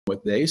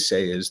What they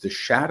say is the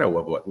shadow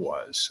of what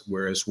was,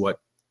 whereas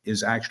what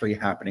is actually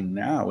happening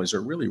now is a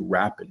really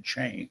rapid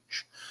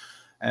change.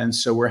 And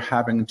so we're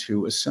having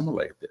to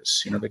assimilate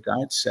this. You know, the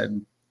guide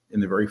said in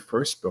the very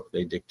first book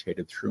they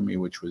dictated through me,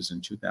 which was in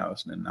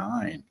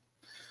 2009,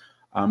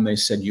 they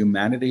said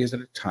humanity is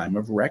at a time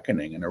of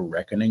reckoning, and a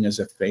reckoning is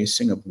a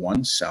facing of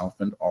oneself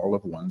and all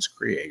of one's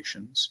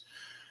creations.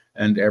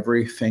 And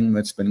everything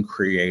that's been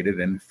created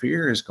in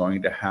fear is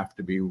going to have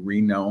to be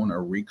reknown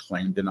or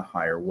reclaimed in a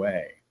higher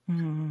way.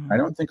 I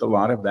don't think a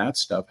lot of that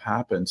stuff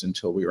happens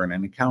until we are in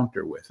an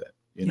encounter with it.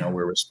 You know,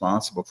 we're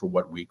responsible for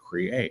what we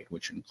create,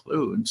 which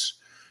includes,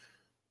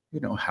 you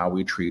know, how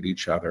we treat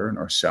each other and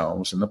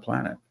ourselves and the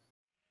planet.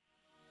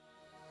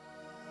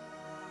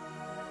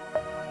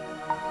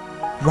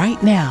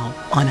 Right now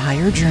on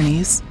Higher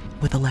Journeys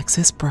with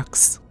Alexis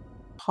Brooks.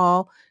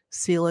 Paul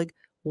Selig,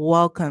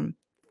 welcome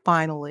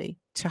finally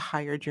to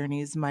Higher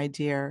Journeys, my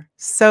dear.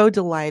 So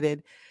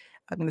delighted.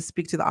 I'm going to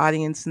speak to the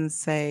audience and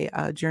say,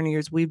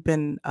 journeyers, we've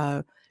been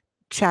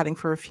chatting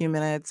for a few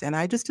minutes, and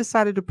I just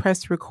decided to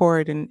press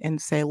record and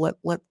say, let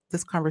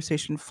this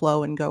conversation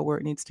flow and go where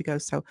it needs to go.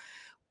 So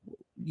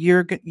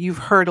you've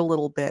heard a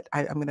little bit.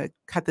 I'm going to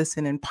cut this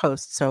in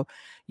post so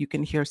you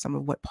can hear some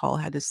of what Paul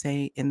had to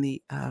say in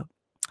the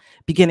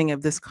beginning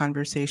of this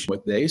conversation.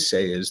 What they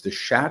say is the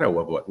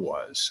shadow of what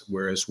was,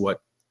 whereas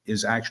what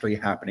is actually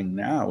happening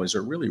now is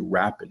a really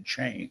rapid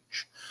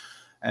change.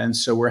 And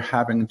so we're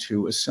having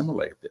to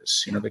assimilate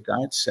this. You know, the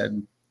guide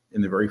said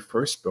in the very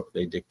first book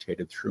they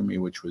dictated through me,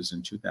 which was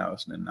in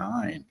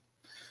 2009,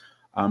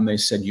 they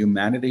said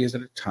humanity is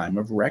at a time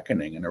of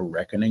reckoning, and a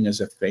reckoning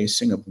is a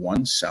facing of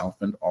oneself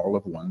and all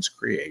of one's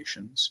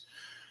creations.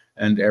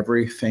 And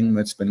everything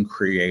that's been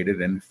created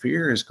in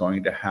fear is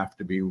going to have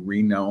to be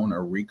reknown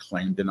or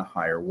reclaimed in a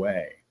higher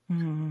way.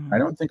 I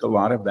don't think a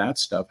lot of that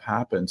stuff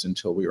happens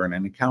until we are in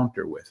an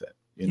encounter with it.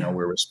 You know,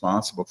 we're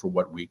responsible for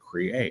what we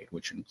create,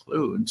 which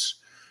includes,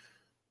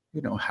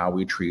 you know, how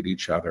we treat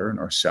each other and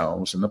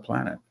ourselves and the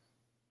planet.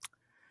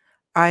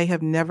 I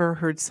have never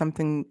heard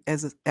something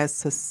as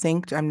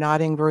succinct. I'm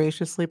nodding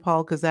voraciously,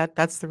 Paul, because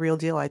that's the real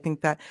deal. I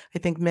think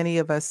many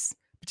of us,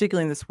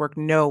 particularly in this work,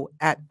 know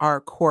at our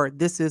core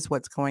this is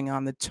what's going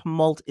on. The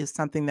tumult is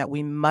something that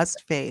we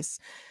must face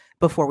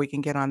before we can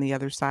get on the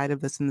other side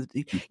of this. And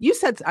you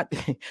said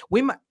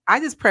I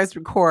just pressed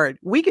record.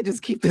 We could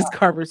just keep this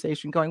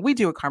conversation going. We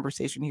do a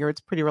conversation here.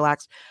 It's pretty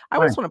relaxed. I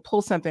just want to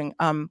pull something.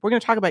 We're going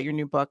to talk about your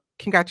new book.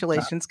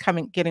 Congratulations,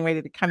 getting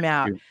ready to come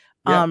out.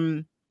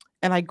 And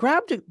I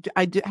grabbed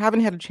it. Haven't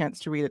had a chance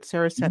to read it.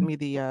 Sarah sent me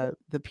the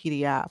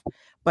PDF,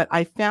 but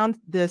I found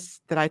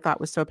this that I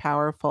thought was so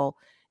powerful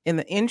in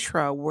the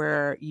intro,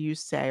 where you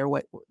say, or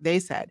what they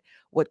said,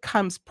 what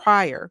comes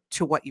prior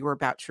to what you were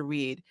about to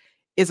read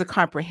is a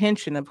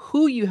comprehension of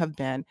who you have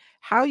been,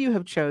 how you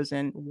have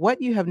chosen,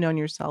 what you have known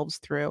yourselves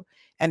through,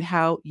 and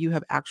how you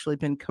have actually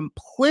been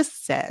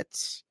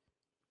complicit,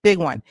 big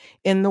one,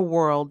 in the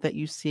world that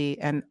you see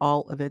and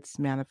all of its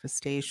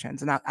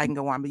manifestations. And I can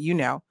go on, but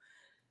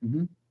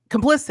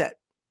complicit.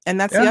 And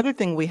that's the other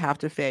thing we have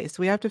to face.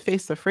 We have to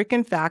face the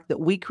freaking fact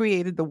that we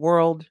created the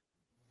world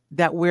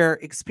that we're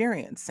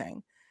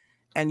experiencing.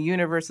 And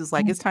universe is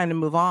like, it's time to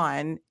move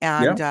on.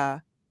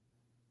 And,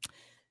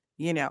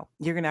 you know,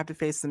 you're going to have to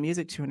face the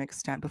music to an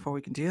extent before we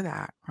can do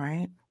that,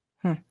 right?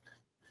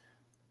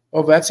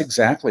 Well, that's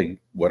exactly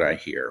what I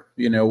hear.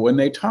 You know, when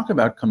they talk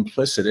about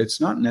complicit,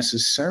 it's not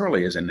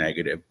necessarily as a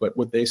negative, but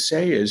what they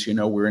say is, you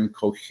know, we're in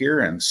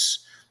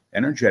coherence,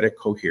 energetic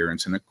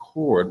coherence and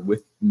accord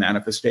with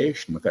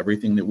manifestation, with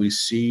everything that we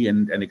see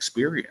and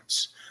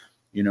experience.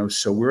 You know,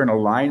 so we're in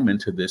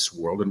alignment to this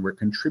world, and we're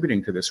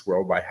contributing to this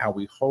world by how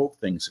we hold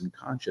things in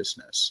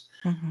consciousness.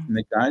 And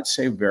the guides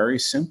say very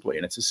simply,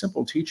 and it's a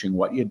simple teaching,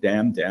 what you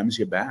damn damns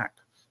you back.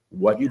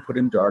 What you put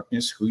in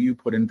darkness, who you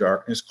put in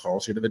darkness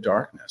calls you to the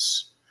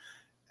darkness.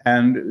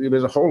 And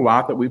there's a whole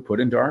lot that we put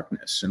in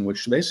darkness, in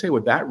which they say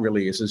what that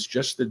really is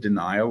just the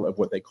denial of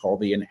what they call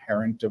the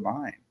inherent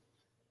divine.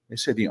 They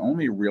say the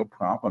only real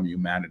problem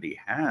humanity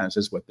has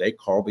is what they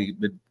call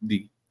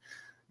the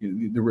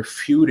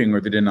refuting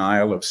or the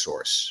denial of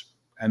source.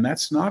 And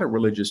that's not a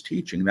religious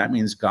teaching. That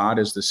means God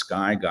is the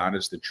sky, God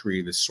is the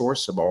tree, the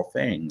source of all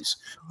things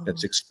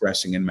that's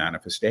expressing in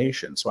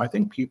manifestation. So I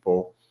think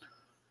people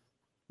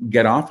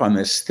get off on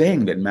this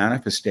thing that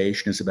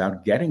manifestation is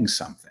about getting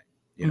something.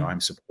 You know,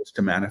 I'm supposed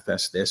to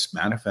manifest this,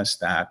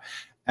 manifest that.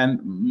 And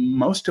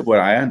most of what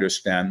I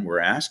understand we're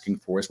asking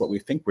for is what we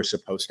think we're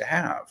supposed to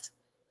have.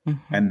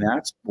 And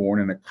that's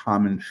born in a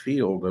common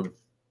field of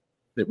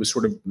that was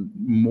sort of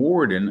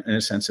moored in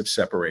a sense of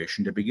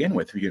separation to begin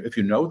with. If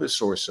you know the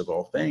source of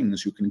all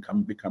things, you can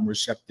become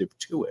receptive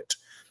to it.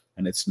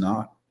 And it's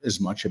not as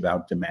much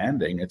about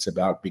demanding, it's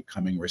about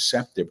becoming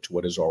receptive to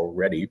what is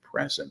already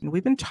present.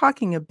 We've been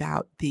talking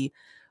about the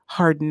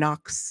hard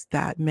knocks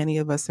that many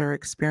of us are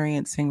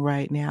experiencing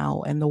right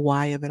now and the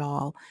why of it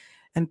all.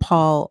 And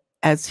Paul,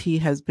 as he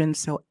has been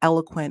so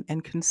eloquent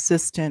and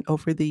consistent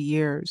over the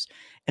years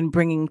and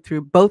bringing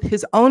through both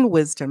his own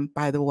wisdom,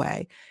 by the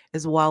way,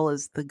 as well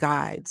as the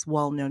guides,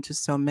 well known to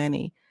so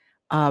many,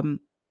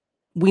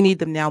 we need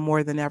them now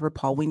more than ever,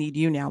 Paul. We need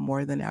you now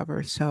more than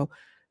ever. So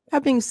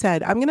that being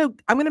said, I'm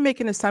gonna make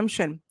an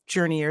assumption,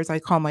 journeyers. I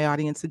call my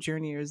audience the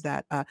journeyers,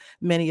 that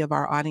many of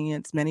our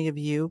audience, many of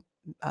you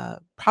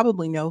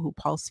probably know who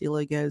Paul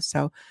Selig is.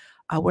 So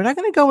we're not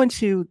going to go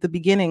into the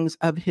beginnings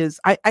of his.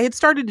 I had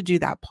started to do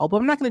that, Paul, but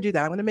I'm not going to do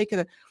that. I'm going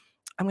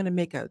to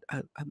make a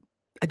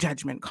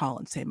judgment call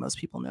and say most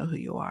people know who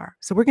you are.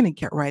 So we're going to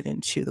get right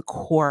into the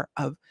core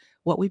of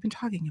what we've been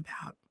talking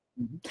about.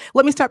 Mhm.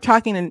 Let me stop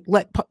talking and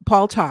let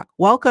Paul talk.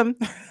 Welcome.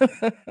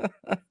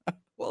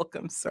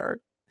 Welcome, sir.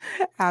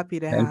 Happy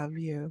to have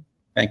you.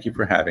 Thank you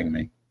for having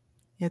me.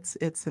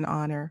 It's an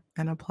honor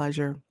and a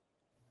pleasure.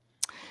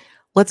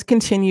 Let's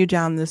continue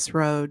down this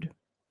road.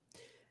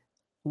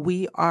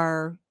 We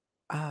are,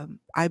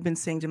 I've been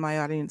saying to my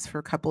audience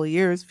for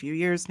a few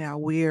years now,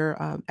 we're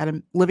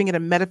living at a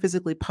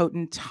metaphysically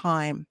potent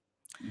time.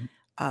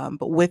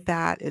 But with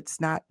that, it's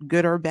not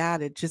good or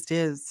bad. It just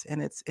is.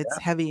 And it's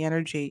heavy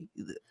energy.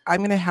 I'm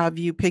going to have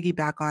you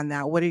piggyback on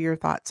that. What are your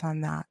thoughts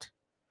on that?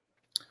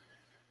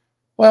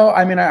 Well,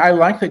 I mean, I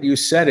like that you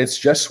said it's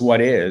just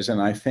what is,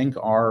 and I think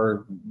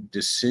our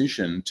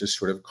decision to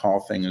sort of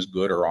call things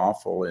good or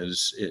awful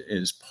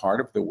is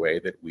part of the way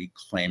that we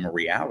claim a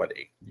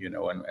reality,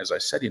 And as I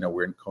said,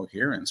 we're in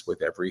coherence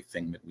with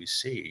everything that we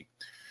see.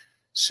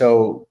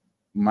 So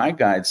my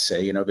guides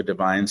say, the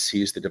divine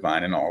sees the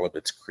divine in all of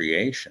its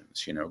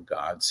creations.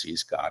 God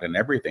sees God in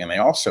everything, and they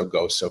also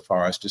go so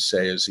far as to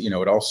say,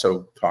 it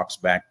also talks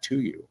back to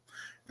you.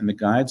 And the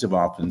guides have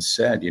often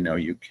said,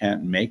 you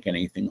can't make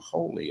anything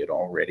holy. It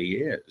already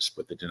is.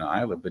 But the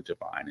denial of the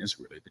divine is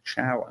really the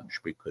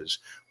challenge, because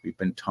we've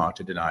been taught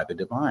to deny the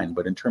divine.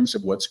 But in terms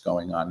of what's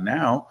going on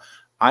now,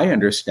 I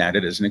understand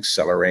it as an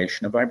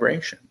acceleration of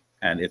vibration,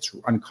 and it's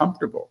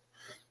uncomfortable.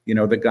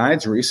 The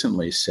guides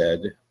recently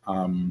said,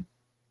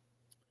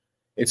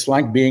 it's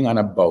like being on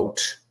a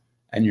boat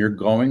and you're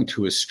going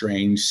to a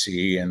strange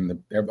sea,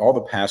 and all the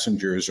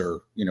passengers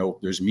are,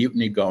 there's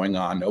mutiny going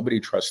on.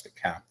 Nobody trusts the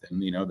captain.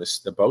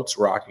 The boat's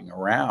rocking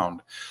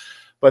around.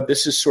 But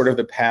this is sort of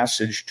the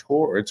passage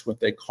towards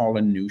what they call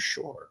a new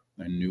shore,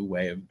 a new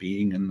way of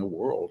being in the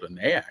world. And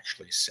they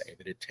actually say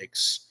that it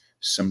takes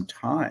some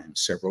time,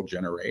 several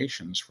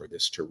generations, for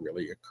this to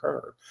really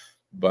occur.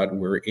 But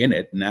we're in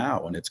it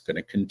now, and it's going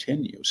to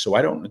continue. So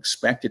I don't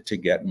expect it to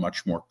get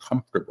much more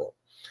comfortable.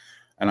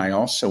 And I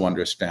also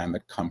understand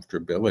that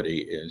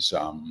comfortability is,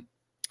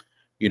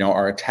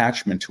 our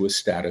attachment to a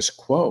status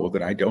quo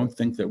that I don't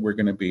think that we're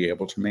going to be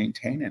able to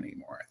maintain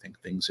anymore. I think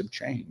things have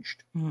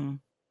changed.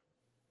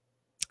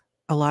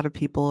 A lot of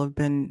people have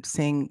been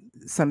saying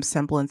some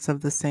semblance of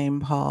the same,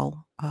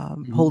 Paul,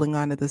 holding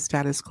on to the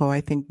status quo.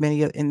 I think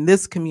many in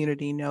this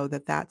community know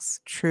that that's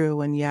true.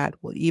 And yet,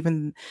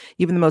 even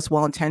the most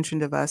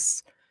well-intentioned of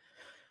us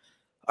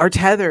are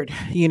tethered,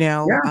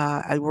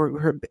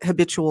 we're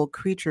habitual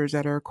creatures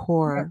at our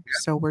core. Yeah.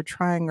 So we're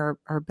trying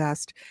our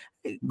best.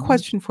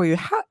 Question for you.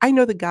 I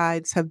know the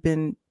guides have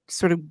been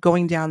sort of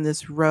going down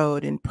this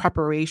road in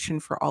preparation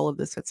for all of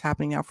this that's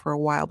happening now for a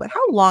while, but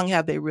how long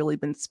have they really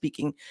been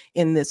speaking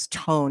in this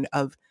tone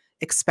of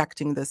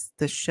expecting this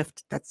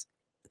shift that's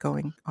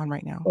going on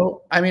right now?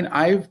 Well, I mean,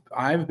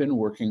 I've been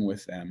working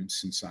with them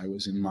since I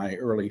was in my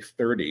early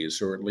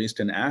 30s, or at least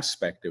an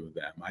aspect of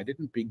them. I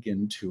didn't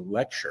begin to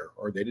lecture,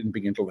 or they didn't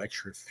begin to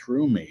lecture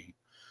through me,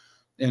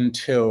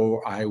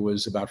 until I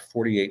was about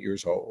 48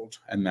 years old.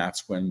 And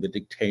that's when the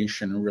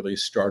dictation really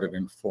started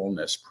in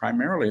fullness.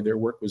 Primarily, their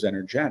work was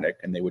energetic,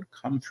 and they would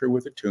come through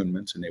with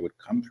attunements, and they would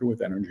come through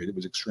with energy that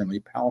was extremely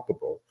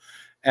palpable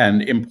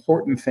and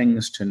important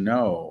things to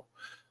know.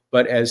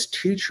 But as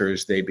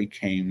teachers, they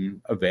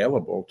became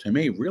available to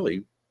me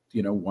really,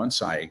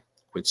 once I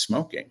quit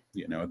smoking,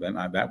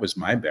 then that was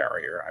my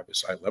barrier.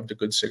 I loved a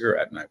good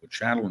cigarette, and I would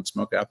channel and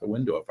smoke out the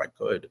window if I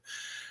could.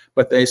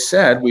 But they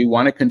said, we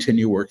want to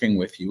continue working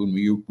with you,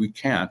 and we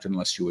can't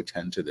unless you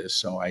attend to this.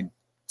 So I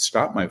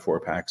stopped my 4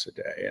 packs a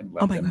day and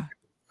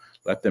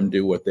let them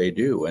do what they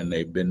do. And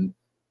they've been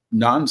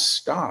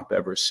nonstop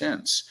ever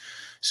since.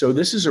 So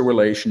this is a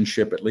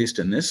relationship, at least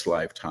in this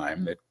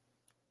lifetime, that,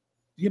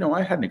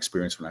 I had an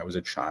experience when I was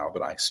a child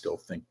that I still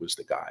think was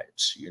the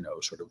guides,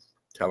 sort of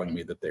telling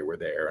me that they were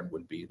there and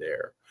would be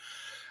there.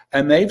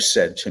 And they've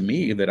said to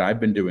me that I've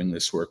been doing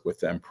this work with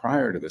them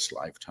prior to this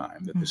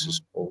lifetime, that this is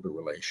an older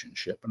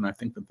relationship. And I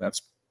think that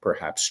that's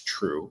perhaps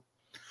true.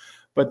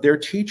 But they're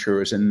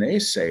teachers, and they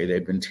say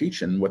they've been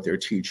teaching what they're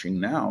teaching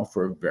now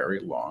for a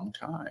very long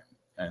time.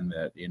 And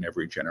that in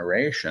every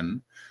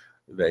generation,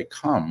 they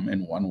come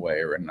in one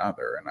way or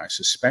another. And I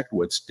suspect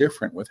what's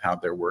different with how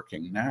they're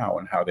working now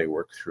and how they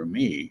work through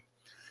me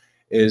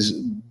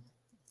is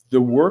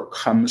the work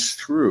comes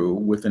through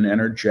with an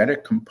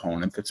energetic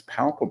component that's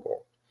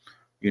palpable.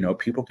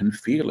 People can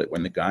feel it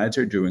when the guides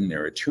are doing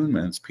their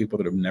attunements. People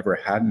that have never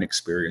had an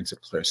experience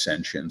of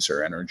clairsentience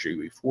or energy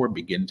before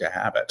begin to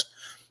have it,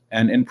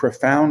 and in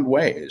profound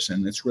ways.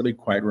 And it's really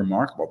quite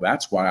remarkable.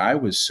 That's why I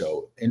was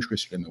so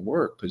interested in the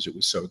work, because it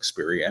was so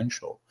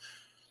experiential.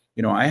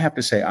 I have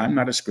to say, I'm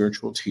not a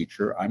spiritual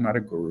teacher. I'm not a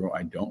guru.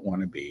 I don't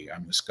want to be.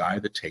 I'm this guy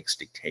that takes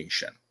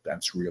dictation.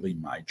 That's really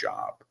my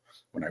job.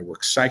 When I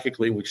work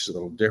psychically, which is a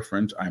little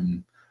different,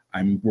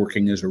 I'm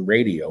working as a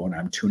radio and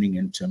I'm tuning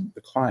into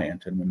the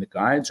client. And when the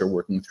guides are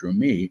working through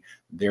me,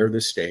 they're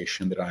the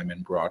station that I'm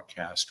in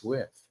broadcast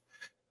with.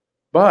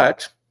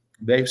 But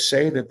they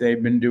say that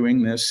they've been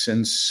doing this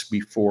since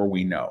before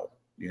we know.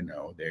 You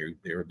know,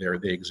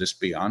 they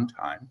exist beyond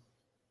time.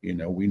 You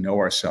know, we know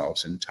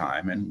ourselves in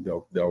time, and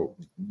they'll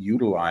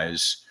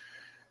utilize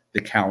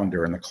the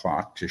calendar and the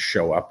clock to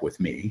show up with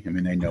me. I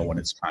mean, they know when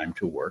it's time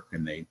to work,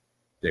 and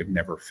they've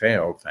never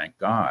failed, thank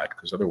God,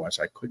 because otherwise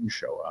I couldn't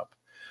show up.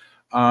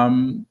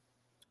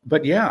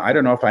 But yeah, I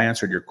don't know if I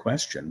answered your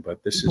question,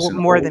 but this is an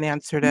More old than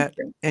answered it.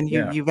 teaching. And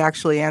Yeah. you've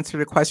actually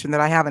answered a question that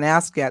I haven't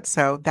asked yet.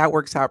 So that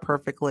works out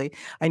perfectly.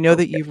 I know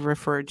that Okay. you've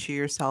referred to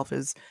yourself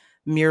as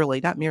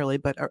merely, not merely,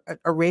 but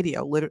a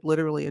radio,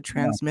 literally a Yeah.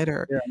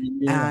 transmitter. Yeah.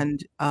 Yeah.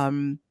 And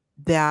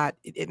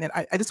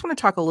I just want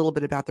to talk a little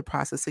bit about the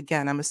process.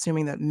 Again, I'm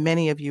assuming that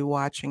many of you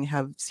watching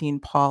have seen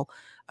Paul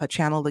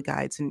channel the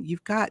guides, and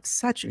you've got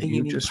such a You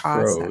unique just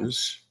process.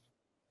 froze.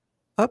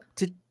 Oh,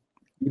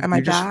 am I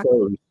You just back?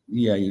 froze.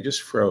 Yeah, you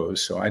just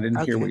froze. So I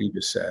didn't hear what Okay. you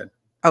just said.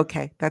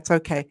 Okay, that's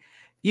okay.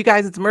 You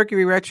guys, it's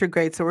Mercury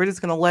retrograde, so we're just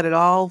going to let it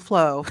all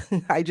flow.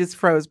 I just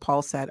froze,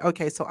 Paul said.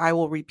 Okay, so I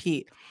will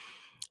repeat.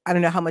 I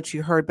don't know how much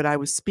you heard, but I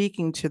was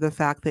speaking to the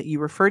fact that you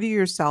refer to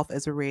yourself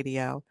as a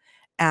radio.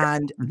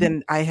 And Mhm.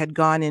 then I had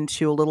gone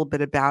into a little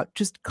bit about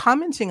just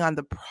commenting on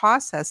the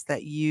process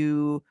that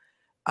you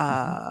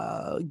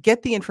Mhm.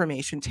 get the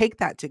information, take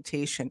that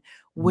dictation, Mhm.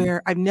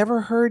 where I've never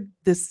heard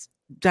this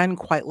done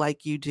quite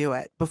like you do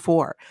it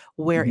before,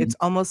 where Mhm. it's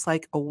almost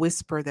like a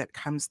whisper that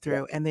comes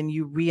through and then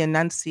you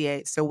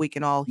re-enunciate so we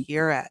can all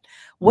hear it.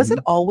 Was it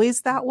Mhm.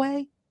 always that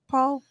way,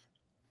 Paul?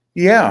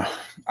 Yeah.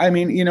 I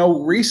mean, you know,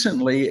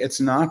 recently it's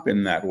not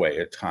been that way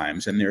at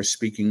times, and they're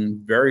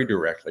speaking very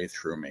directly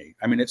through me.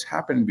 I mean, it's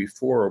happened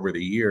before over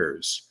the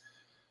years.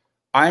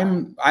 I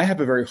have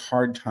a very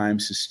hard time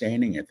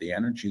sustaining it. The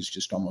energy is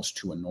just almost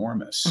too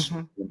enormous,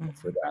 Mhm, you know,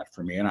 for mhm, that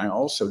for me. And I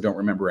also don't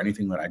remember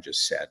anything that I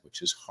just said,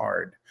 which is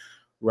hard.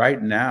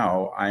 Right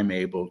now, I'm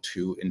able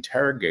to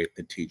interrogate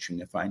the teaching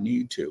if I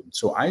need to.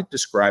 So I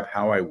describe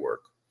how I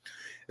work.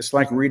 It's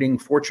like reading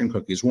fortune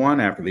cookies,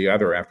 one after the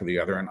other,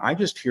 and I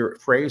just hear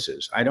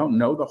phrases. I don't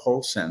know the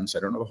whole sentence.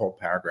 I don't know the whole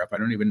paragraph. I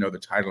don't even know the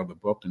title of the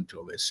book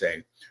until they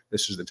say,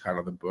 this is the title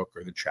of the book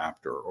or the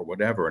chapter or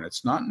whatever. And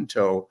it's not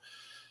until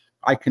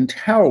I can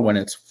tell when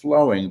it's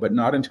flowing, but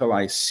not until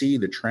I see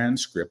the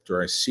transcript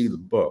or I see the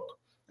book.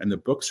 And the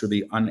books are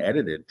the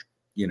unedited,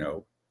 you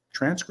know,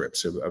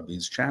 transcripts of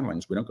these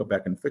channelings. We don't go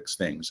back and fix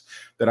things,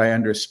 that I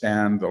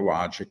understand the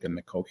logic and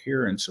the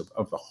coherence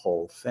of the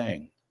whole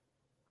thing.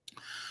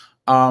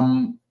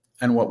 And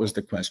what was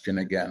the question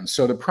again?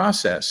 So the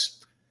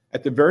process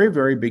at the very,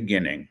 very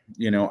beginning,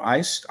 you know,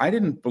 I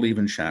didn't believe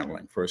in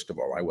channeling. First of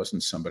all, I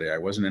wasn't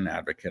an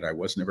advocate. I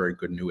wasn't a very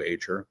good new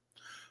ager,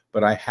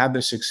 but I had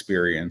this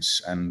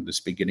experience and this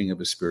beginning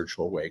of a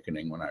spiritual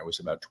awakening when I was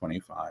about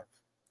 25.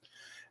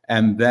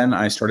 And then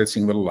I started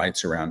seeing little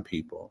lights around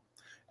people.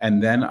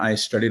 And then I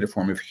studied a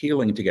form of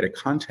healing to get a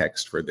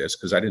context for this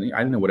because I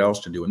didn't know what else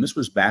to do. And this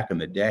was back in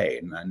the day.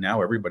 And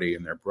now everybody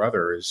and their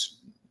brother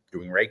is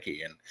doing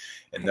Reiki. And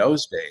in right.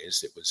 those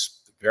days, it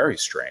was very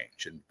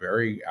strange and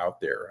very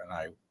out there. And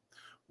I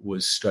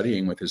was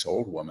studying with this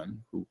old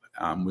woman who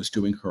was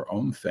doing her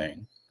own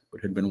thing,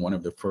 but had been one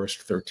of the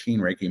first 13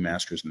 Reiki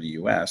masters in the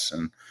US.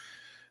 And,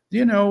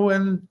 you know,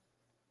 and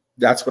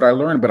that's what I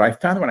learned. But I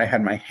found that when I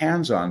had my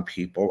hands on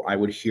people, I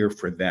would hear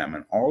for them.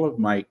 And all of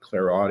my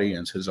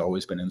clairaudience has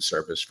always been in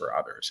service for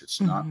others.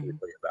 It's not Mhm,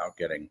 really about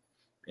getting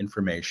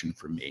information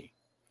for me.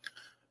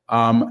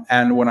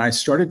 And when I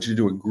started to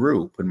do a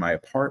group in my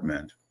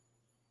apartment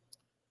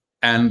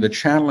and the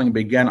channeling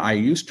began, I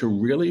used to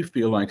really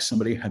feel like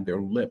somebody had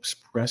their lips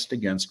pressed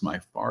against my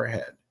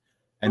forehead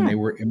and hmm, they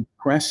were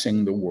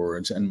impressing the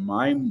words, and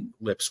my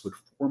lips would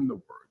form the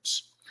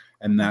words.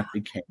 And that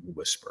became the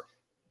whisper.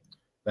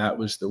 That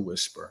was the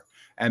whisper.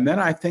 And then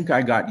I think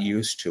I got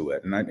used to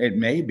it. And it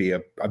may be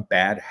a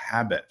bad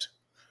habit,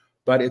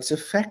 but it's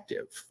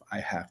effective, I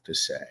have to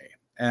say.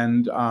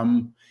 And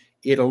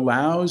it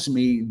allows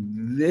me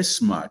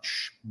this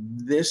much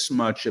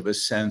of a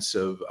sense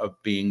of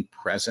being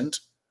present.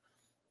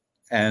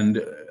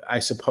 And I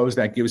suppose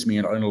that gives me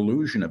an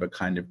illusion of a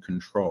kind of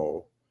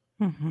control.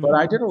 But mhm.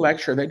 I did a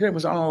lecture. It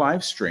was on a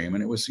live stream,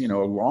 and it was, you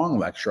know, a long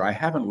lecture. I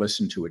haven't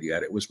listened to it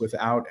yet. It was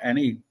without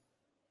any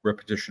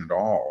repetition at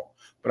all,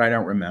 but I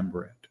don't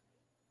remember it.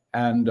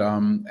 And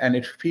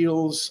it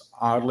feels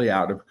oddly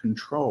out of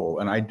control.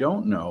 And I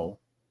don't know,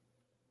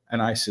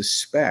 and I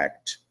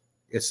suspect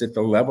it's at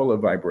the level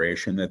of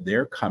vibration that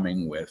they're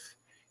coming with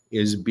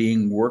is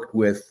being worked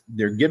with.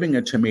 They're giving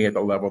it to me at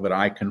the level that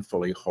I can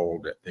fully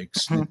hold it.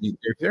 Mhm.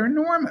 They're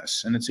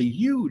enormous, and it's a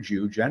huge,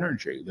 huge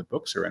energy. The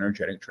books are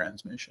energetic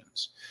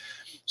transmissions.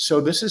 So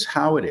this is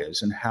how it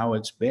is and how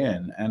it's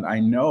been. And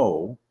I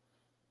know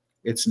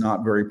it's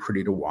not very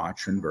pretty to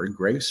watch and very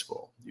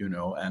graceful, you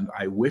know. And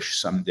I wish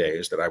some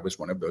days that I was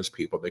one of those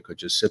people that could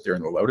just sit there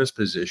in the lotus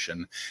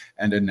position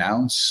and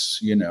announce,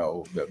 you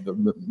know,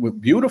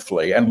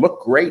 beautifully and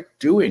look great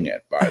doing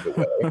it, by the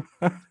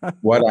way,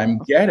 what I'm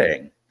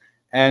getting.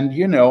 And,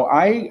 you know,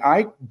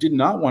 I did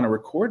not want to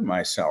record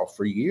myself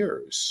for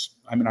years.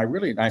 I mean,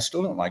 I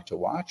still don't like to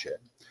watch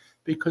it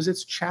because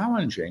it's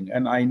challenging.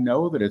 And I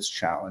know that it's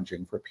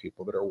challenging for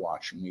people that are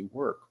watching me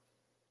work.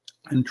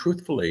 And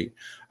truthfully,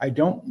 I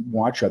don't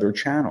watch other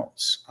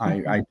channels.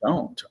 I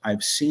don't.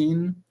 I've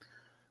seen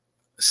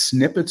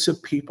snippets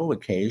of people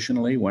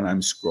occasionally when I'm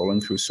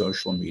scrolling through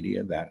social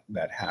media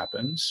that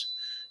happens.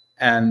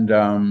 And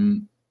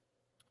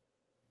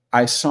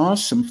I saw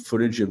some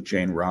footage of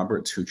Jane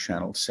Roberts, who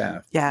channeled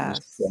Seth. It was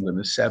Yes. filmed in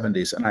the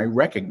 70s, and I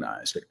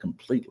recognized it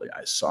completely.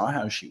 I saw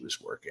how she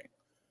was working,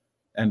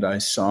 and I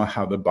saw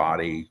how the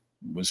body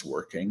was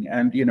working.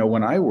 And, you know,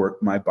 when I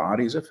work, my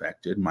body's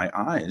affected. My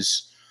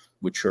eyes,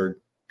 which are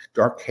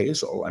dark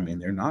hazel, I mean,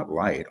 they're not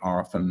light.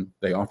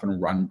 They often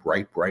run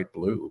bright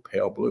blue,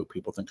 pale blue.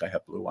 People think I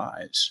have blue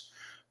eyes.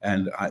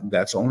 And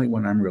that's only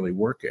when I'm really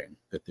working,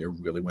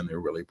 when they're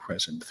really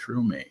present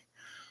through me.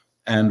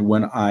 And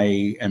when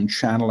I am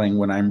channeling,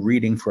 when I'm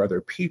reading for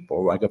other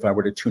people, like if I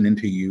were to tune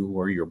into you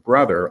or your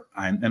brother,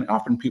 and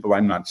often people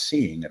I'm not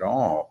seeing at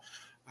all,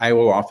 I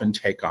will often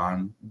take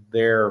on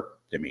their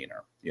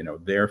demeanor, you know,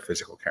 their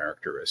physical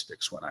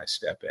characteristics when I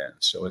step in.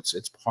 So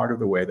it's part of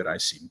the way that I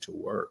seem to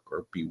work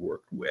or be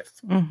worked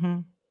with. Mm-hmm.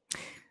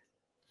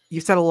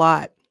 You said a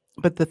lot,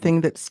 but the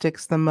thing that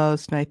sticks the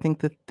most, and I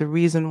think that the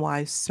reason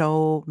why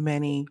so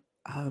many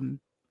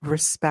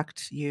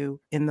respect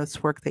you in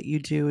this work that you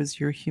do, is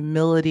your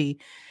humility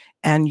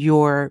and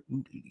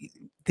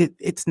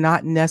it's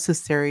not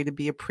necessary to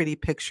be a pretty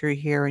picture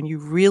here. And you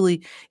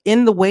really,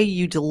 in the way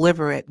you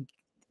deliver it,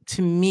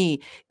 to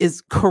me,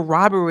 is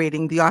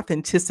corroborating the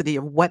authenticity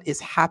of what is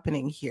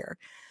happening here.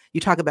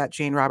 You talk about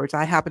Jane Roberts.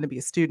 I happen to be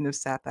a student of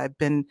Seth. I've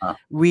been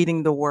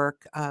reading the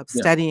work,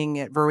 studying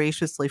it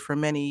voraciously for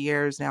many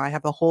years now. I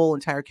have the whole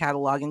entire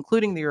catalog,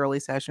 including the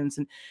early sessions.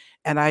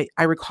 And I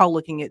recall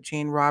looking at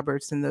Jane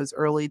Roberts in those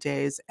early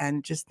days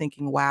and just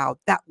thinking, wow,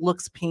 that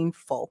looks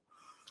painful.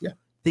 Yeah.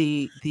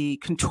 The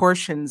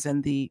contortions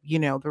and the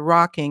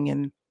rocking,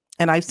 and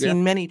I've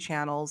seen many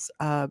channels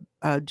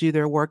do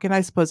their work, and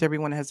I suppose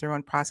everyone has their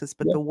own process,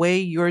 but the way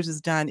yours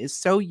is done is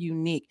so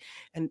unique.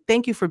 And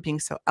thank you for being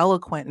so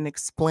eloquent and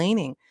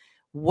explaining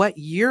what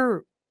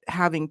you're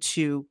having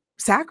to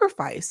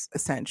sacrifice,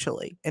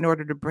 essentially, in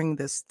order to bring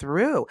this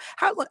through.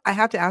 I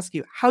have to ask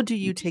you, how do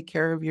you take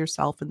care of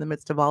yourself in the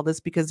midst of all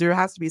this? Because there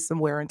has to be some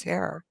wear and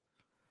tear.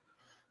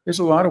 There's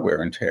a lot of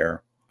wear and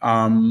tear.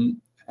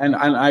 And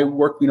I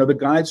work, you know, the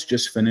Guides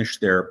just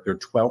finished their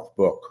 12th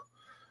book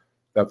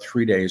about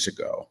 3 days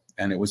ago.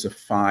 And it was a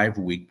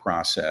 5-week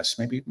process,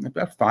 maybe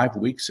about 5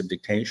 weeks of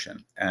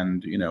dictation.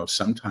 And, you know,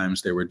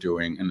 sometimes they were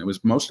doing, and it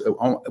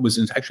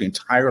was actually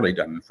entirely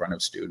done in front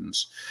of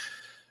students.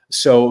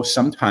 So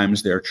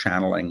sometimes they're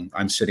channeling,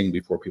 I'm sitting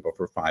before people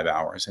for 5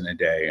 hours in a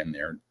day, and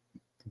they're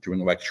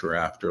doing lecture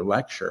after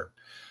lecture.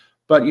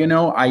 But, you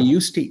know, I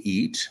used to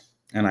eat,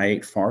 and I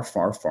ate far,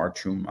 far, far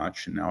too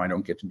much. And now I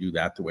don't get to do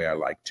that the way I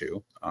like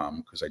to,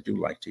 because I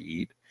do like to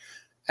eat.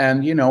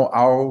 And, you know,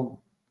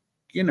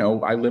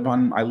 I live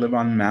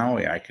on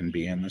Maui. I can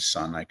be in the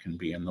sun. I can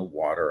be in the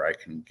water.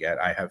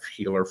 I have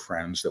healer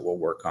friends that will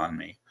work on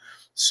me.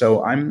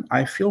 So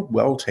I feel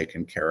well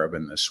taken care of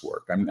in this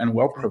work, and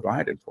well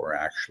provided for,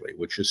 actually,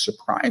 which is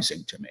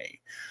surprising to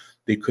me,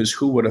 because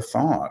who would have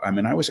thought? I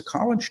mean, I was a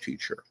college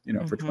teacher, you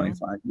know, for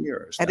 25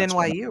 years. At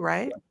NYU,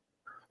 right?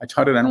 I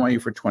taught at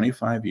NYU for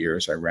 25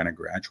 years. I ran a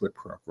graduate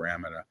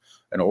program at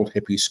an old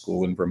hippie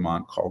school in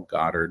Vermont called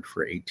Goddard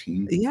for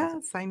 18 years.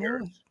 Yes, I know.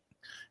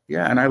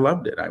 Yeah, and I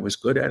loved it. I was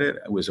good at it.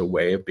 It was a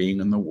way of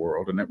being in the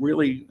world, and it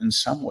really, in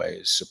some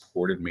ways,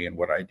 supported me in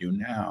what I do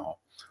now.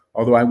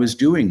 Although I was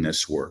doing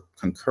this work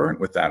concurrent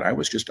with that, I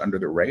was just under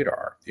the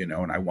radar, you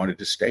know, and I wanted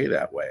to stay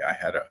that way. I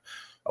had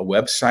a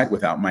website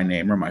without my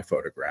name or my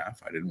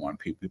photograph. I didn't want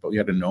people, you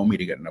had to know me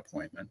to get an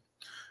appointment.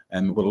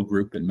 And the little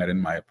group that met in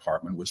my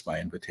apartment was by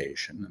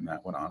invitation, and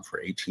that went on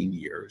for 18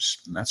 years.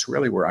 And that's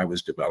really where I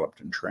was developed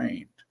and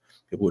trained.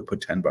 People would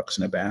put $10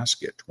 in a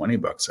basket,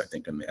 $20, I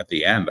think. And at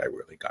the end, I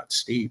really got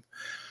steep,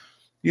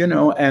 you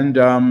know. And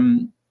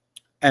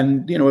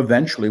you know,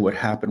 eventually, what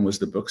happened was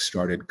the books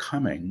started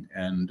coming,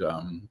 and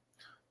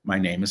my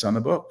name is on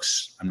the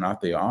books. I'm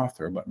not the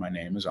author, but my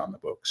name is on the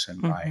books,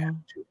 and I have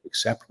to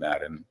accept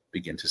that and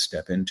begin to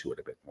step into it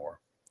a bit more.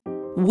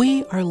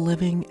 We are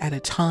living at a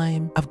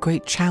time of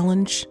great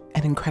challenge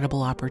and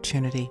incredible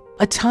opportunity.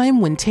 A time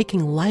when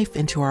taking life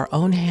into our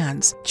own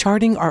hands,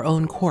 charting our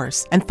own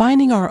course, and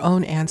finding our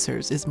own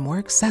answers is more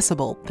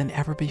accessible than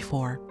ever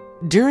before.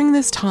 During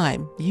this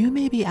time, you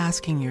may be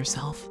asking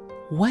yourself,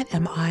 what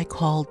am I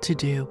called to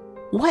do?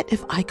 What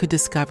if I could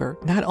discover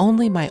not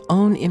only my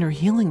own inner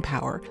healing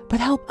power,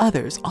 but help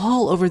others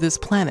all over this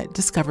planet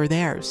discover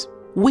theirs?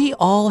 We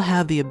all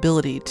have the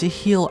ability to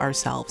heal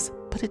ourselves,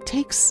 but it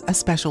takes a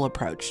special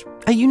approach,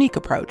 a unique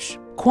approach,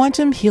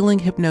 quantum healing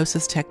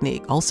hypnosis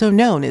technique, also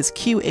known as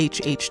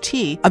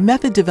QHHT, a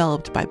method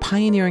developed by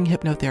pioneering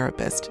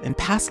hypnotherapist and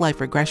past life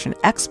regression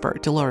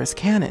expert Dolores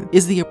Cannon,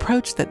 is the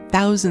approach that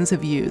thousands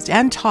have used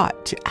and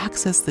taught to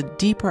access the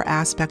deeper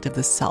aspect of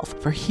the self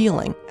for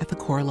healing at the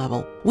core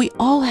level. We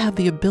all have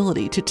the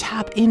ability to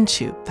tap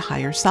into the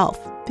higher self,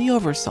 the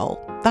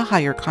oversoul, the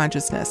higher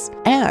consciousness,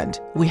 and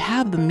we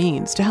have the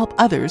means to help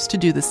others to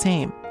do the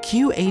same.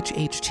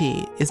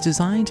 QHHT is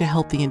designed to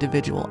help the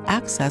individual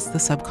access the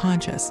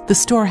subconscious, the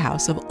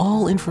storehouse of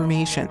all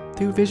information,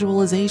 through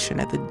visualization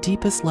at the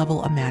deepest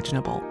level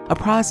imaginable, a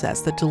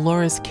process that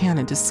Dolores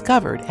Cannon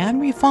discovered and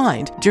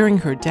refined during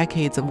her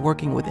decades of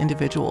working with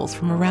individuals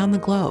from around the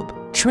globe.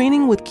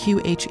 Training with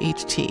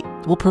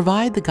QHHT will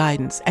provide the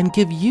guidance and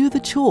give you the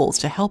tools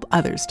to help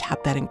others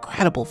tap that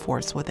incredible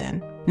force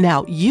within.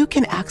 Now, you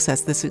can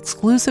access this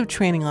exclusive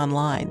training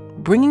online,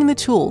 bringing the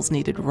tools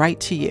needed right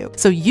to you,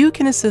 so you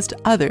can assist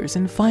others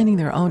in finding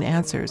their own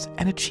answers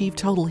and achieve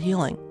total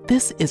healing.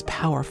 This is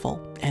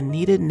powerful and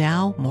needed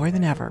now more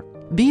than ever.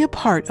 Be a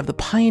part of the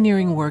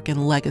pioneering work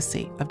and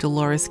legacy of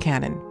Dolores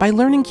Cannon by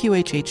learning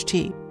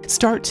QHHT.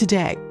 Start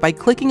today by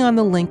clicking on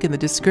the link in the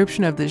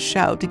description of this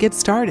show to get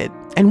started.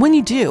 And when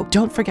you do,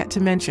 don't forget to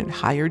mention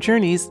Higher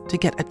Journeys to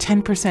get a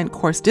 10%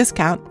 course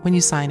discount when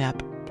you sign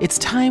up. It's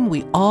time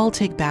we all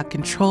take back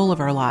control of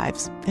our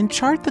lives and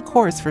chart the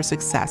course for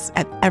success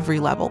at every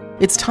level.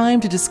 It's time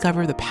to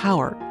discover the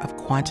power of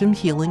quantum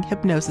healing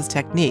hypnosis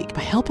technique by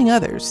helping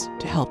others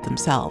to help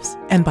themselves.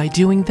 And by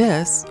doing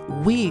this,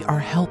 we are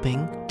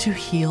helping to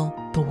heal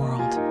the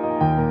world.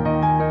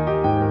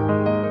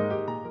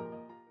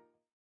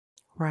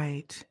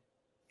 Right.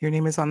 Your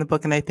name is on the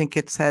book, and I think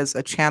it says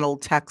a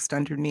channeled text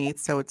underneath,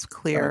 so it's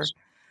clear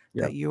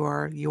that you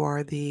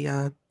are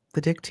the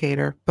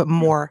dictator, but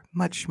more,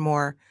 much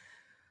more.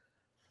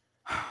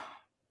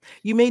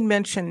 You made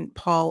mention,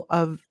 Paul,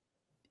 of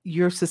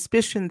your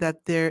suspicion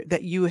that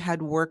you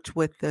had worked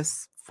with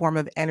this form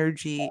of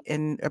energy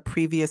in a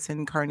previous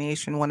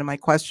incarnation. One of my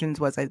questions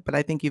was, but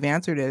I think you've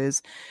answered it,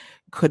 is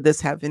could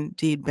this have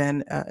indeed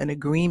been an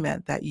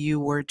agreement that you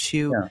were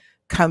to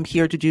come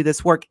here to do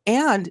this work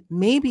and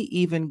maybe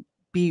even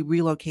be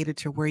relocated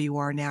to where you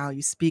are now?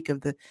 You speak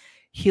of the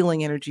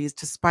healing energies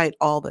despite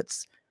all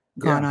that's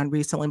gone on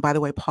recently. And by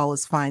the way, Paul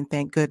is fine,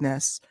 thank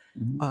goodness,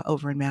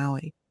 over in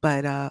Maui.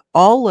 But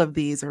all of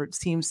these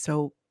seem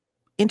so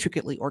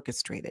intricately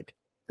orchestrated.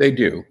 They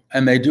do.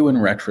 And they do in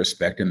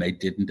retrospect, and they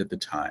didn't at the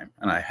time.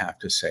 And I have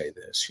to say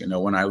this,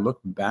 when I look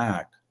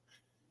back,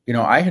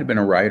 I had been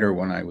a writer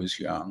when I was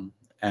young,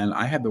 and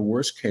I had the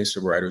worst case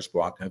of writer's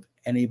block of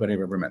anybody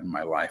I've ever met in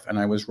my life. And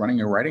I was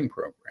running a writing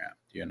program,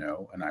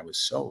 and I was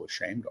so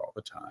ashamed all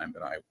the time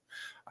that I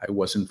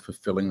wasn't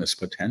fulfilling this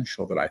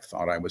potential that I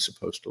thought I was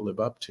supposed to live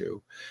up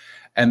to.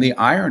 And the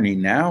irony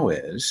now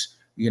is,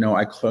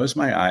 I close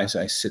my eyes,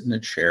 I sit in a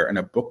chair, and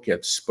a book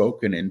gets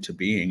spoken into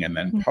being and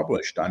then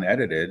published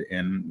unedited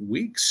in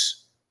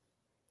weeks.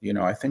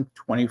 I think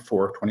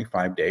 24,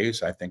 25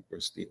 days, I think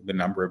was the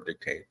number of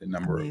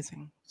number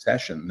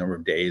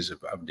of days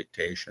of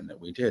dictation that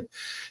we did.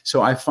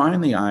 So I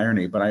find the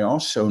irony, but I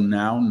also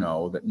now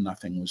know that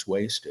nothing was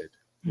wasted.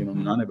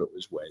 None of it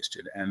was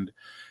wasted. And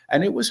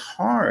it was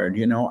hard.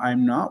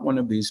 I'm not one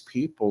of these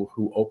people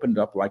who opened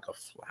up like a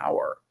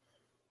flower.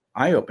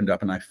 I opened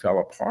up and I fell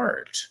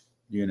apart,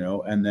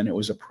 and then it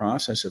was a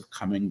process of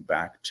coming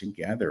back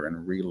together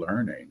and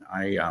relearning.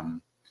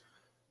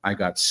 I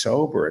got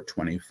sober at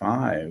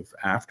 25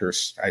 after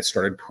I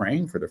started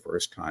praying for the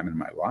first time in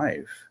my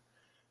life.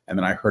 And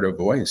then I heard a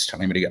voice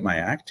telling me to get my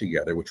act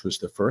together, which was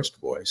the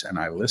first voice. And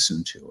I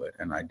listened to it,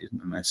 and I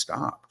didn't, and I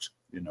stopped,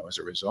 as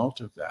a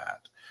result of that.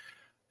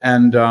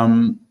 And,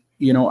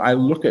 I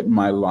look at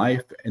my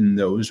life in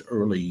those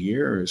early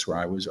years where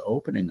I was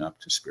opening up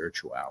to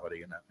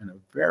spirituality in a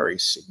very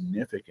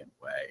significant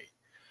way,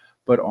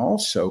 but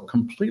also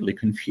completely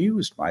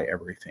confused by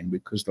everything,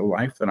 because the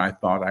life that I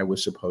thought I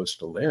was supposed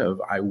to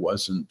live, I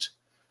wasn't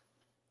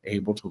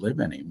able to live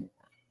anymore.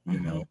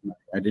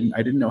 I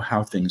didn't know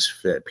how things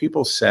fit.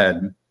 People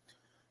said,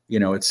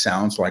 it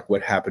sounds like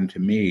what happened to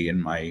me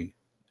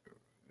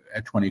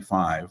at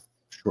 25,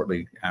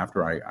 shortly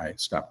after I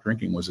stopped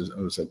drinking, was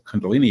a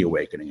Kundalini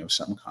awakening of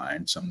some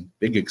kind, some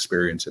big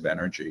experience of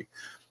energy.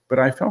 But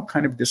I felt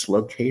kind of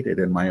dislocated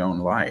in my own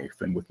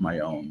life and with my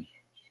own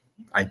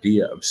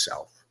idea of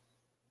self.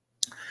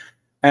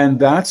 And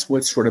that's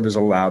what sort of has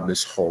allowed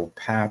this whole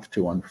path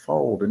to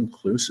unfold,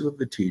 inclusive of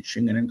the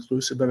teaching and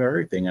inclusive of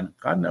everything. And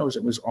God knows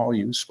it was all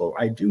useful.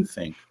 I do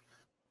think,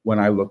 when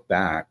I look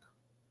back,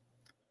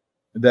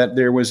 that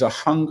there was a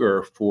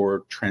hunger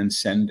for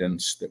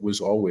transcendence that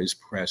was always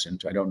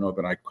present. I don't know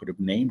that I could have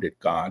named it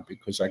God,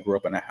 because I grew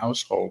up in a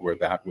household where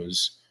that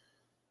was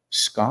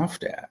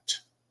scoffed at.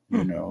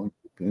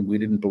 We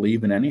didn't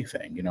believe in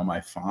anything.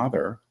 My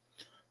father,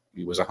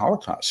 he was a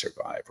Holocaust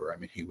survivor. I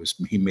mean,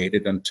 he made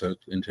it into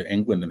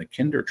England in a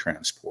kinder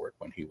transport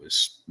when he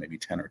was maybe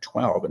 10 or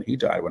 12, and he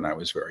died when I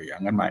was very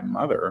young. And my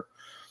mother,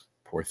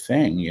 poor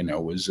thing,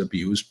 was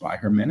abused by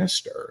her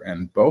minister.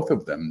 And both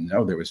of them,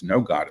 no, there was no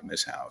God in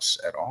this house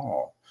at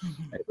all.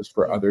 Mhm. It was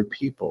for other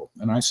people.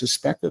 And I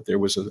suspect that there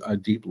was a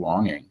deep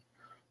longing,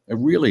 a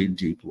really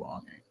deep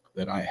longing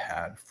that I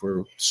had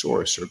for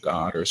source or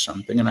God or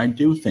something. And I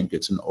do think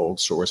it's an old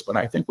source, but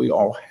I think we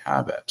all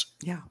have it.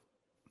 Yeah.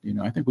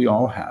 I think we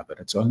all have it.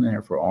 It's on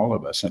there for all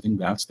of us. I think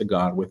that's the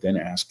God within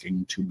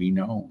asking to be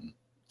known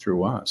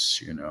through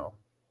us. Anyway.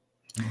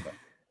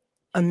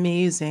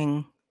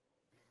 Amazing.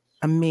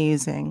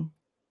 Amazing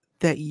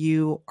that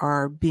you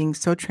are being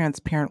so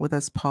transparent with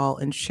us, Paul,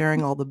 and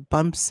sharing all the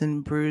bumps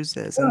and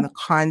bruises and the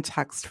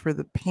context for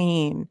the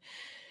pain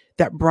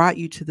that brought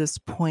you to this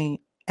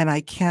point. And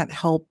I can't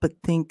help but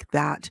think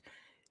that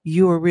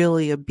you are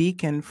really a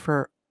beacon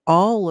for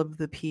all of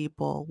the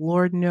people.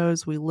 Lord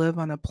knows we live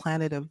on a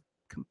planet of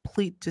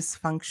complete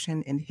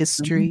dysfunction and Mhm.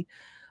 history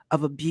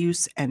of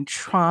abuse and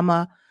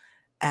trauma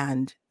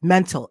and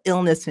mental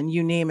illness, and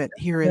you name it,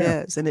 here it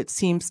Yeah. is. And it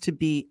seems to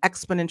be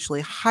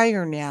exponentially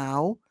higher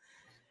now.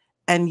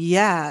 And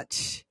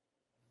yet,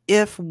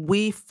 if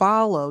we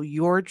follow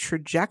your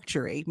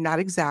trajectory, not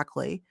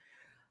exactly,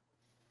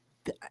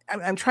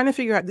 I'm trying to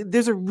figure out,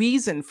 there's a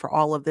reason for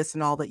all of this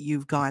and all that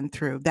you've gone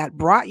through that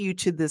brought you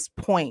to this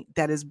point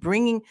that is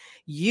bringing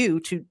you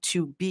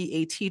to be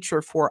a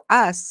teacher for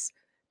us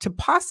to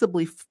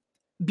possibly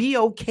be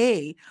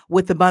okay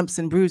with the bumps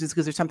and bruises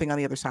because there's something on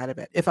the other side of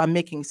it, if I'm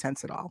making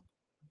sense at all.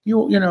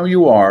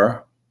 You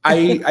are.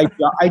 I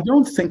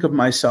don't think of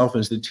myself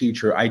as the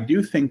teacher. I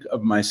do think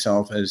of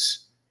myself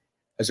as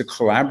a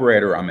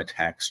collaborator on the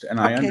text, and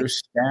Okay.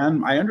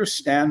 I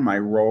understand my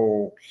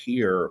role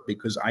here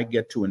because I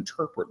get to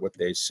interpret what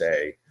they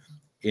say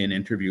in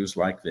interviews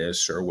like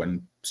this, or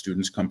when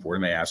students come forward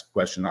and they ask a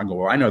question. I go,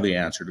 well, I know the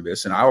answer to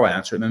this, and I'll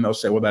answer. And then they'll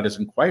say, well, that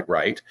isn't quite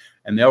right,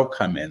 and they'll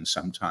come in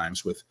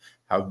sometimes with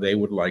how they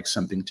would like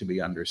something to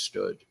be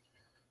understood.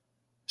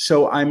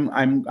 So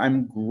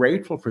I'm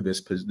grateful for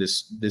this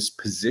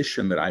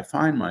position that I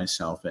find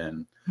myself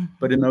in.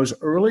 But Mhm. in those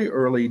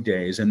early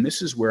days, and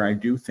this is where I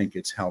do think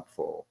it's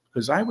helpful,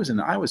 because I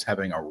was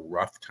having a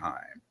rough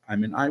time. I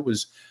mean, I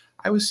was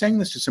saying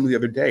this to somebody the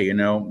other day,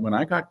 when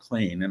I got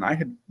clean and I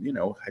had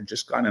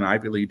just gotten an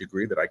Ivy League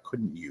degree that I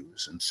couldn't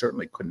use and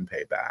certainly couldn't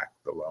pay back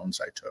the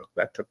loans I took.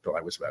 That took till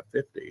I was about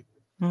 50.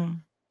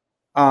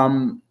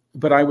 Mm.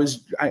 But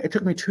it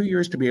took me 2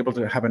 years to be able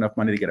to have enough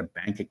money to get a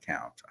bank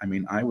account. I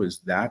mean, I was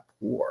that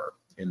poor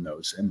in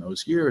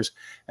those years.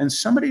 And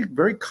somebody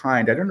very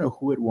kind, I don't know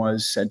who it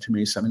was, said to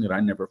me something that I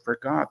never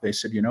forgot. They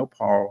said,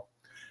 Paul,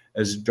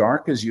 as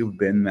dark as you've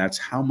been, that's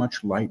how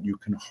much light you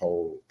can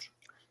hold.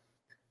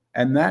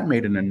 And that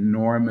made an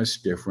enormous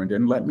difference.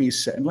 And let me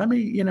say,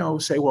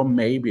 well,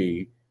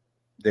 maybe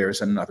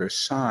there's another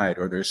side,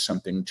 or there's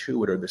something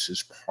to it, or this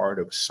is part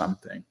of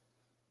something.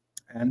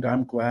 And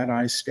I'm glad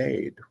I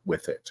stayed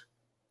with it,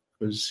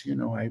 because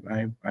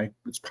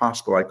it's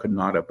possible I could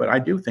not have, but I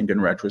do think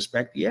in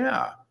retrospect,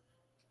 yeah.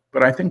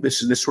 But I think this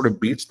sort of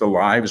beats the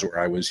lives where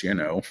I was,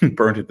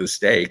 burnt at the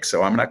stake.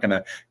 So I'm not going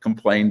to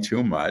complain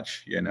too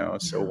much,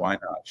 So Yeah. why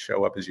not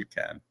show up as you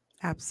can?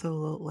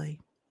 Absolutely.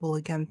 Well,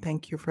 again,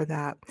 thank you for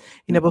that.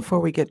 Mhm. Before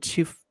we get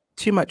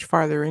too much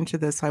farther into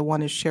this, I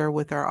want to share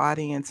with our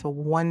audience a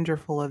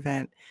wonderful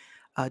event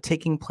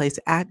taking place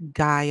at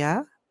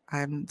Gaia.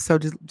 I'm so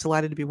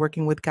delighted to be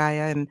working with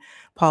Gaia and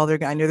Paul.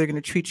 I know they're going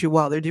to treat you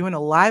well. They're doing a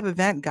live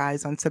event,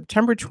 guys, on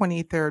September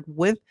 23rd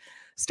with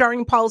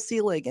starring Paul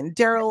Selig and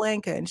Daryl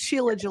Anka and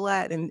Sheila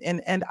Gillette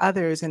and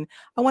others. And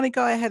I want to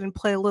go ahead and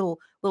play a little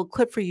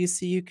clip for you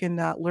so you can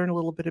learn a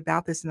little bit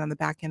about this. And on the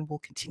back end, we'll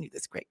continue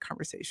this great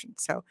conversation.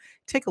 So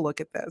take a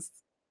look at this.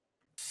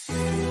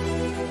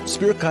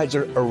 Spirit guides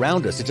are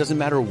around us. It doesn't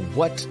matter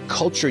what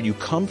culture you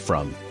come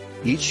from.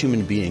 Each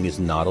human being is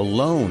not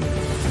alone.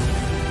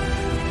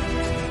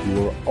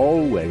 You are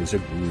always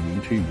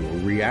agreeing to your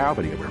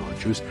reality of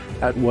consciousness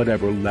at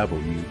whatever level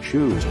you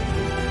choose.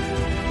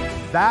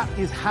 That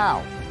is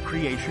how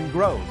creation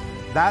grows.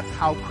 That's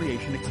how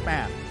creation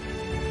expands.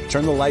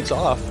 Turn the lights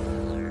off.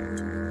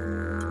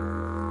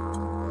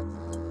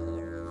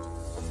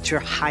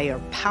 Your higher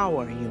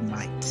power, you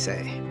might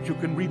say. You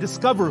can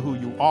rediscover who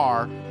you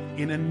are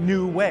in a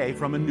new way,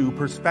 from a new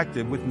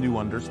perspective, with new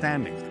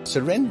understanding.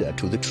 Surrender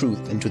to the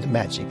truth and to the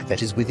magic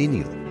that is within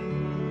you.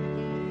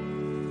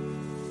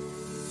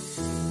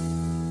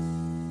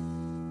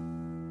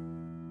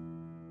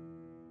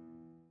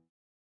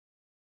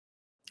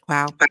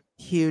 Wow.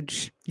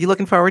 Huge. You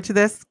looking forward to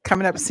this?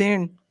 Coming up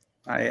soon.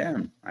 I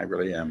am. I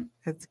really am.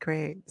 That's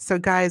great. So,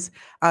 guys,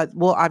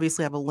 we'll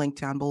obviously have a link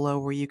down below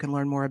where you can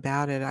learn more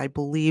about it. I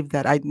believe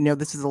that I know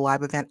this is a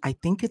live event. I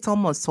think it's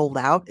almost sold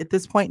out at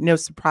this point. No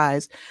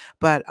surprise.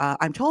 But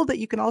I'm told that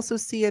you can also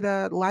see it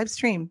live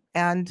stream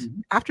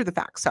and after the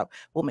fact. So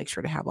we'll make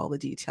sure to have all the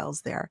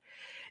details there.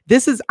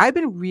 I've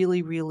been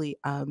really, really,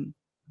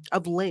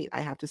 of late,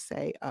 I have to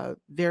say,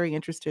 very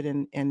interested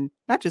in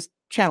not just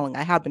channeling.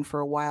 I have been for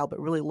a while, but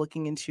really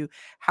looking into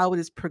how it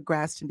has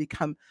progressed and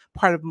become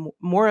part of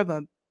more of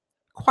a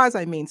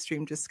quasi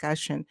mainstream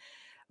discussion.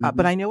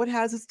 But I know it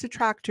has its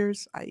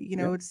detractors.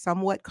 Yep. It's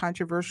somewhat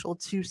controversial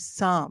to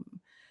some.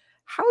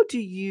 How do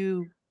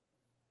you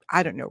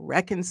I don't know,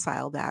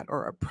 reconcile that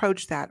or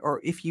approach that, or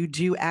if you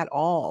do at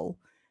all?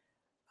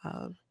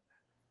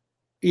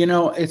 You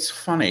know, it's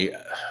funny.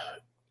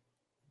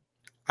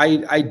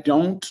 I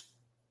don't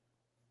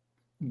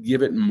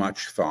give it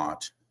much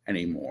thought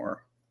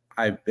anymore.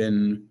 I've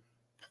been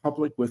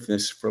public with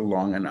this for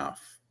long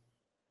enough.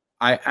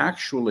 I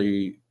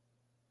actually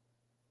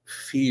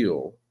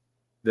feel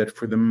that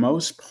for the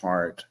most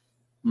part,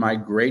 my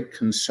great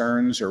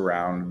concerns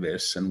around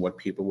this and what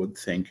people would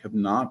think have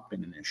not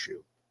been an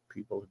issue.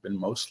 People have been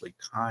mostly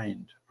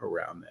kind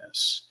around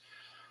this.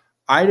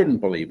 I didn't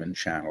believe in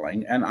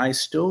channeling, and I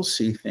still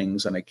see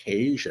things on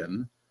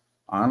occasion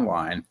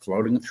online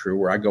floating through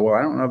where I go, well,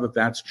 I don't know that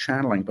that's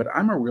channeling, but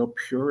I'm a real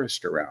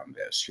purist around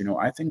this. You know,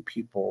 I think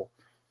people,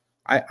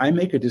 I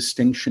make a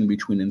distinction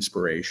between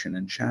inspiration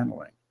and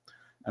channeling.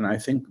 And I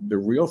think the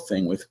real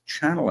thing with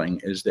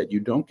channeling is that you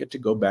don't get to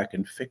go back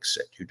and fix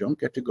it. You don't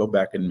get to go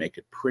back and make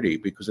it pretty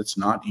because it's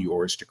not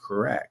yours to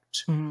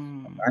correct.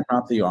 I'm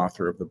not the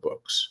author of the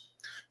books.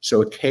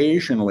 So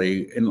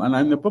occasionally, and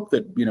I'm the book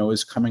that, you know,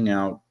 is coming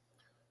out,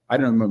 I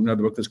don't know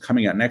another book that's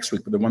coming out next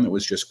week, but the one that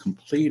was just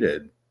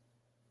completed,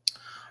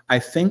 I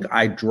think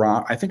I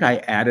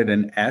added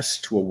an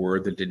S to a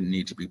word that didn't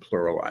need to be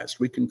pluralized.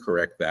 We can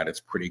correct that. It's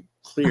pretty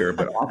clear,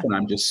 but often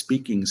I'm just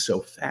speaking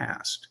so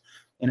fast.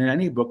 And in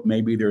any book,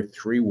 maybe there are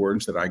 3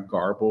 words that I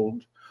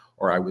garbled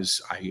or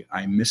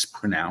I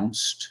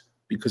mispronounced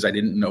because I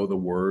didn't know the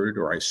word,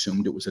 or I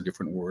assumed it was a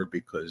different word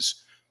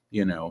because,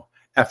 you know,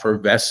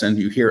 effervescent,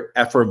 you hear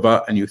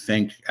efferva and you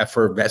think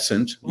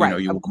effervescent, you know,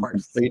 you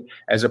complete,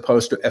 as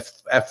opposed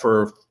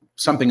to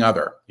something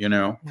other, you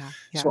know.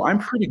 So I'm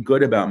pretty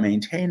good about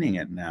maintaining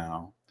it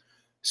now.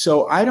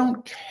 So I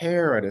don't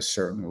care at a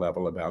certain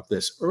level about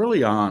this.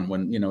 Early on,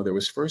 when, you know, there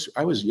was first,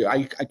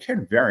 I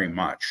cared very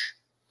much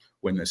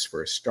when this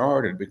first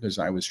started because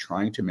I was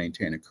trying to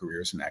maintain a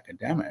career as an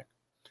academic,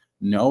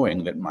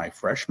 knowing that my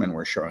freshmen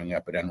were showing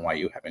up at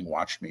NYU having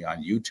watched me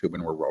on YouTube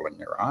and were rolling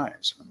their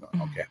eyes. I'm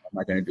going, okay, how am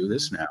I going to do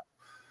this now?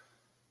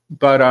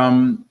 But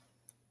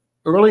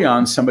early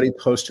on, somebody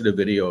posted a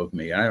video of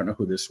me. I don't know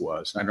who this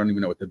was. I don't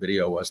even know what the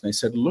video was. And they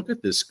said, look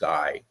at this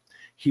guy.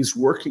 He's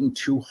working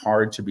too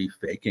hard to be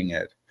faking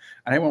it.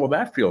 And I went, well,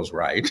 that feels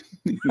right.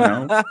 You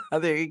know?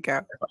 There you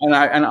go.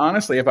 And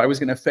honestly, if I was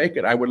going to fake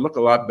it, I would look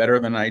a lot better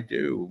than I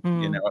do.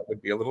 You know, it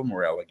would be a little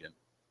more elegant.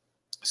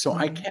 So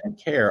I can't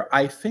care.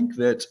 I think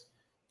that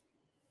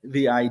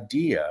the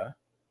idea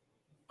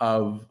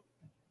of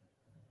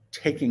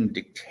taking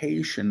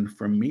dictation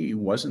for me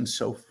wasn't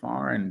so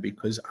foreign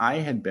because I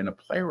had been a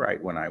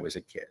playwright when I was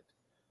a kid.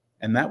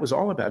 And that was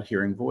all about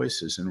hearing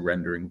voices and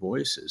rendering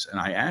voices. And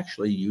I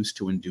actually used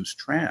to induce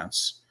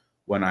trance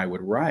when I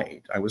would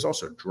write. I was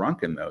also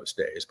drunk in those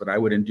days, but I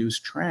would induce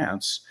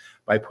trance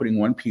by putting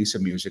one piece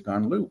of music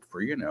on loop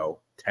for, you know,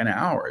 10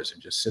 hours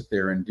and just sit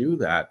there and do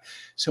that.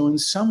 So in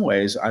some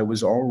ways, I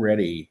was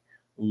already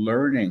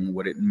learning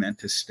what it meant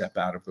to step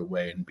out of the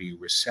way and be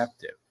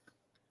receptive.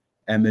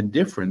 And the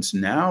difference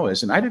now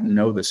is, and I didn't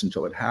know this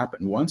until it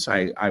happened, once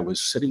I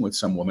was sitting with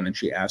some woman and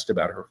she asked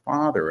about her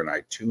father and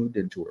I tuned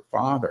into her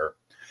father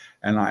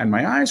and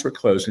my eyes were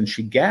closed and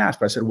she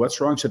gasped. I said, what's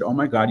wrong? She said, oh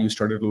my God, you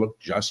started to look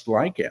just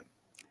like him.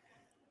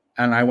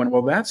 And I went,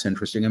 well, that's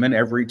interesting. And then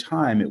every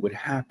time it would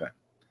happen.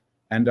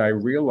 And I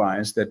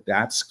realized that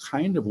that's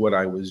kind of what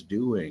I was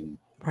doing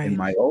in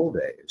my old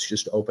days,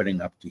 just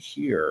opening up to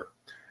hear,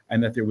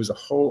 and that there was a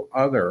whole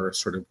other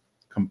sort of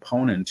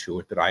component to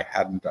it that I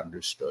hadn't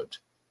understood.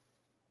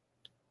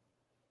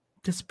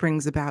 This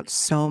brings about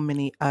so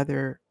many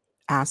other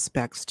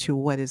aspects to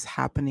what is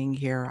happening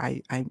here.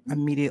 I'm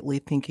immediately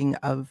thinking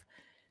of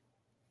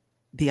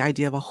the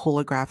idea of a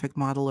holographic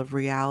model of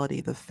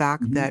reality, the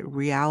fact that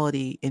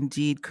reality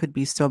indeed could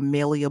be so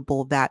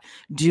malleable that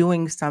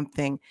doing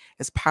something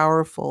as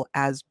powerful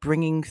as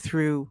bringing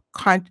through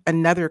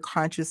another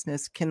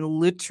consciousness can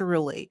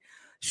literally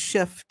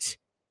shift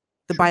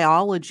the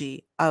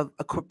biology of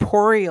a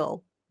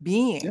corporeal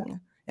being.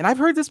 And I've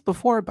heard this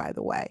before, by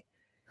the way.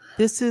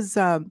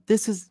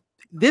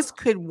 This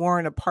could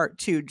warrant a part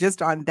 2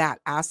 just on that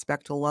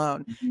aspect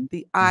alone.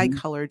 The eye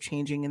color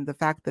changing and the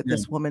fact that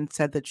this woman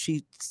said that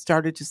she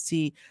started to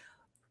see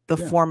the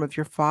form of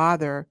your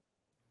father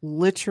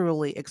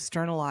literally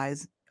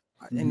externalize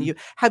in you.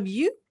 Have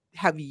you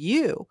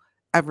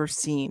ever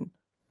seen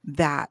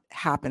that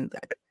happen?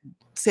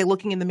 Say,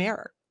 looking in the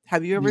mirror.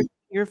 Have you ever seen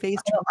your face?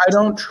 I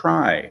don't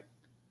try.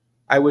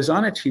 I was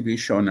on a TV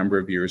show a number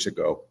of years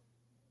ago.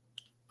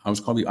 It was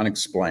called The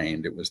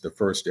Unexplained. It was the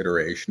first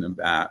iteration of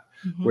that,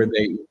 where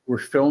they were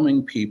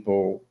filming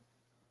people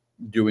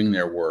doing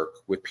their work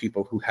with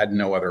people who had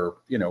no other,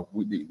 you know,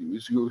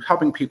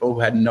 helping people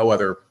who had no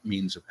other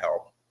means of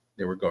help.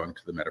 They were going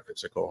to the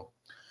metaphysical.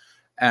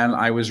 And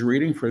I was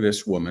reading for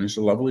this woman. She's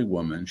a lovely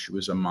woman. She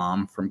was a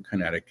mom from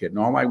Connecticut. And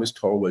all I was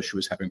told was she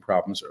was having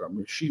problems.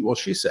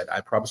 She said,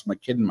 I promised my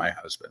kid and my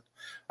husband.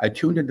 I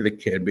tuned into the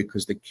kid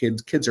because the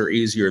kids are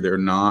easier. They're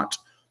not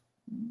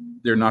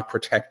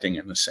protecting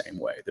in the same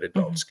way that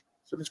adults can.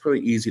 So it's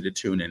really easy to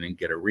tune in and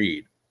get a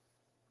read.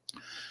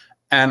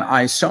 And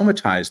I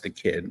somatized the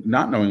kid,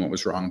 not knowing what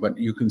was wrong, but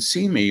you can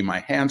see me, my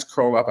hands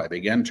curl up, I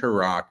began to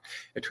rock.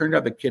 It turned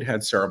out the kid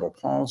had cerebral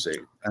palsy,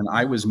 and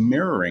I was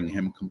mirroring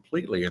him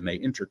completely, and they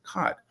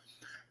intercut.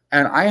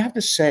 And I have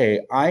to say,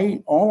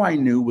 all I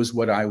knew was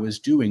what I was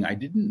doing. I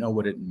didn't know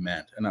what it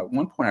meant. And at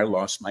one point I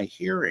lost my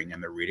hearing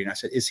in the reading. I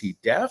said, "Is he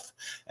deaf?"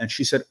 And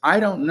she said,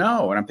 "I don't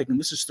know." And I'm thinking,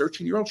 this is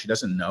 13-year-old. She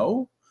doesn't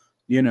know,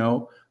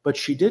 but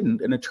she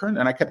didn't. And it turned,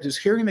 and I kept just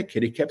hearing the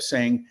kid. He kept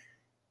saying,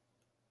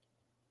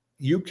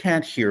 "You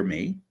can't hear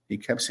me." He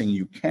kept saying,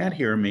 "You can't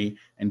hear me,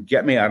 and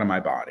get me out of my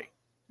body.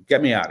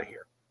 Get me out of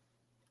here."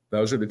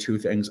 Those are the two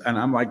things. And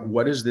I'm like,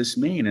 what does this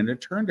mean? And it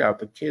turned out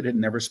the kid had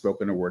never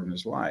spoken a word in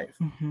his life.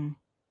 Mm-hmm.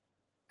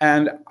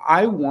 And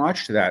I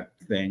watched that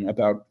thing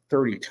about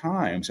 30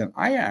 times, and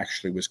I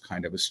actually was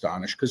kind of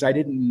astonished because I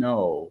didn't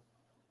know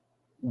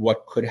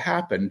what could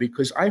happen,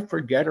 because I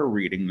forget a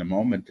reading the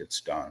moment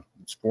it's done.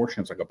 It's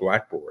fortunate, it's like a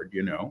blackboard,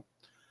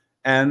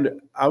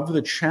 And of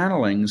the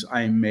channelings,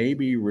 I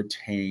maybe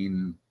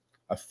retain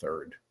a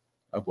third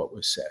of what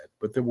was said,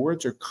 but the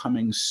words are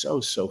coming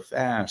so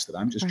fast that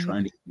I'm just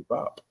trying to keep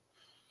up.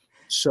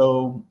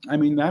 So, I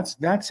mean,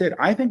 that's it.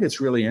 I think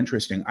it's really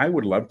interesting. I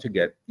would love to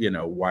get,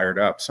 wired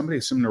up. Some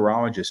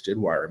neurologist did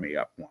wire me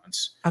up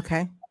once.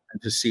 Okay.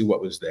 To see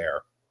what was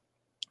there.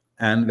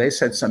 And they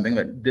said something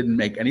that didn't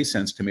make any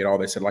sense to me at all.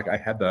 They said, like, I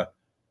had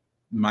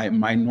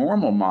my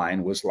normal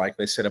mind was like,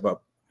 they said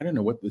about, I don't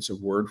know what it's a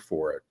word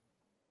for it,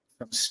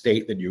 some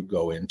state that you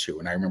go into.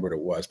 And I remember what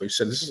it was, but you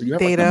said, you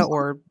have theta,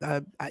 or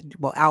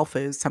alpha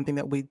is something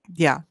that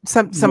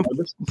some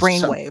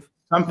brainwave.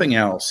 Something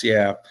else,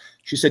 yeah.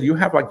 She said, you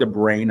have like the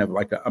brain of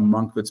like a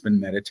monk that's been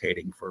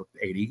meditating for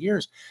 80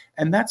 years.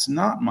 And that's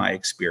not my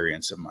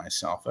experience of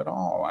myself at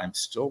all. I'm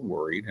still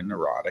worried and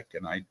neurotic,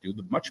 and I do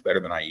much better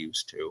than I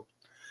used to.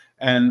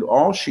 And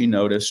all she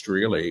noticed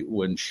really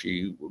when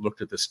she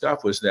looked at the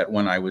stuff was that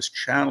when I was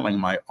channeling,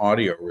 my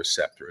audio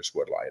receptors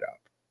would light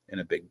up in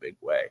a big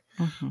way.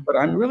 Mm-hmm. But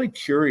I'm really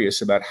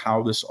curious about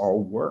how this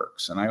all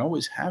works. And I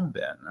always have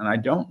been, and I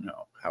don't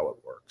know how it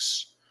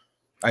works.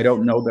 I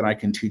don't know that I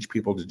can teach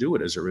people to do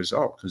it as a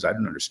result, because I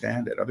don't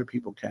understand it. Other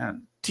people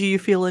can. Do you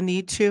feel a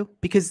need to?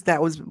 Because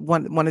that was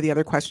one of the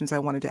other questions I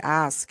wanted to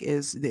ask,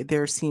 is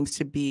there seems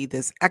to be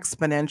this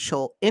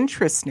exponential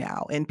interest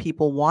now in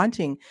people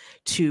wanting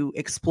to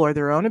explore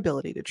their own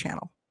ability to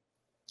channel.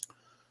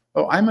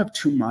 Oh, I'm of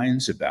two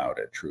minds about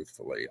it,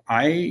 truthfully.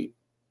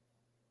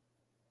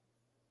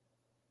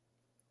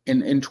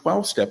 In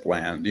 12-step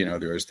land,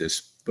 there's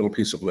this little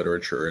piece of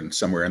literature, and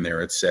somewhere in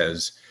there it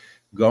says,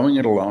 going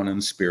it alone in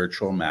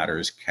spiritual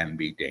matters can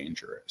be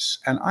dangerous.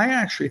 And I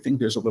actually think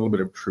there's a little bit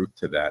of truth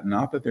to that.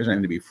 Not that there's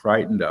anything to be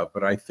frightened of,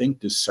 but I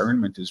think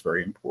discernment is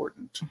very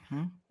important,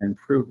 mm-hmm. and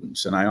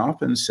prudence. And I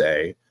often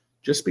say,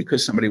 just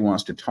because somebody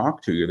wants to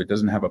talk to you that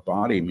doesn't have a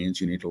body means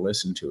you need to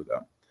listen to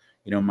them.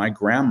 My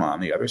grandma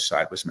on the other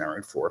side was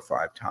married 4 or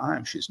 5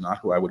 times. She's not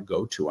who I would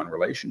go to on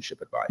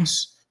relationship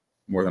advice,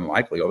 more than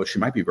likely, although she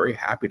might be very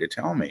happy to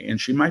tell me, and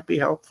she might be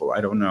helpful.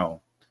 I don't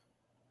know.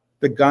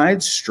 The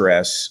guides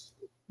stress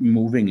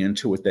moving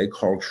into what they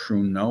call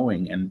true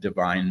knowing and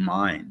divine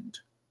mind.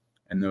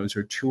 And those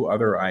are two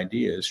other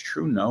ideas.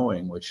 True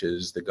knowing, which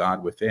is the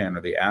God within,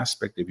 or the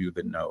aspect of you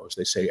that knows.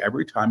 They say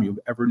every time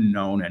you've ever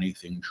known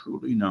anything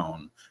truly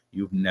known,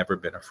 you've never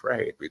been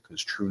afraid,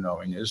 because true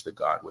knowing is the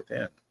God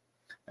within.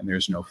 And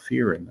there's no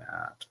fear in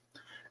that.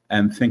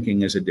 And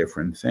thinking is a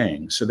different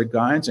thing. So the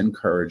guides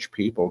encourage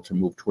people to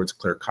move towards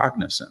clear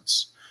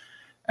cognizance.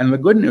 And the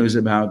good news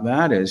about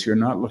that is you're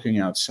not looking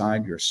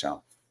outside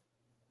yourself.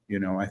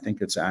 I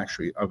think it's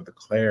actually, of the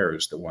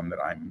clairs, the one that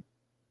I'm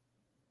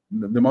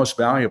the most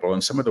valuable.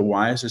 And some of the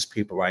wisest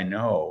people I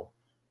know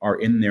are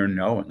in their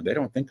knowing. They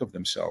don't think of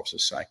themselves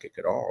as psychic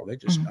at all. They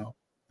just know.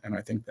 And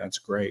I think that's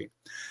great.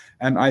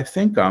 And I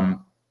think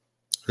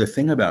the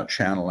thing about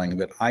channeling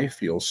that I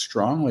feel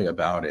strongly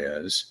about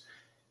is,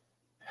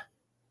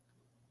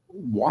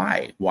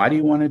 why? Why do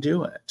you want to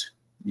do it?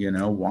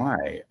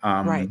 Why?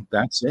 Right.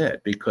 That's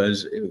it.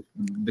 Because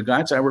the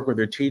guides I work with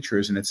are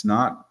teachers, and it's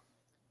not,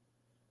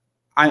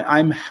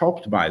 I'm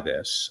helped by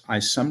this. I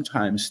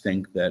sometimes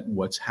think that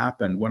what's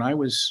happened when I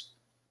was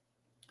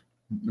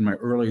in my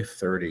early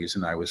 30s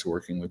and I was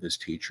working with this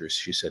teacher,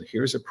 she said,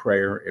 here's a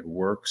prayer. It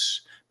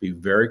works. Be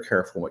very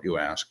careful what you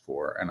ask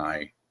for. And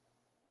I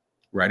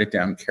write it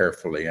down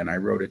carefully, and I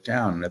wrote it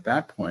down. And at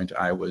that point,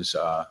 I was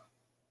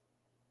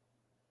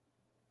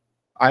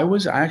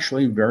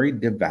actually very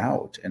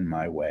devout in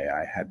my way.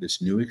 I had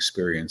this new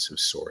experience of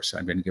Source.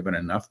 I'd been given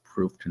enough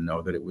proof to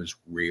know that it was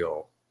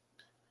real.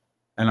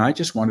 And I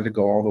just wanted to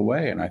go all the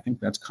way. And I think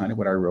that's kind of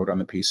what I wrote on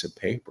the piece of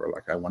paper.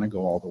 Like, I want to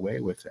go all the way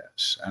with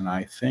this. And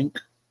I think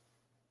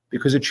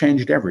because it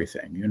changed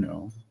everything,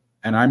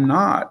 and I'm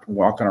not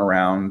walking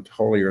around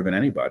holier than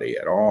anybody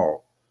at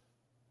all.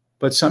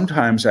 But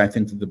sometimes I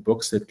think that the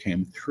books that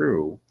came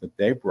through, that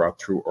they brought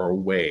through, are a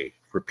way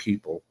for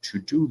people to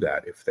do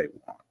that if they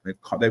want.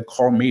 They've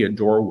called me a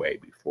doorway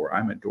before.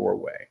 I'm a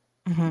doorway,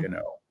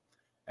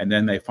 And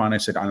then they finally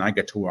said, and I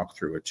get to walk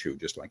through it too,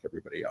 just like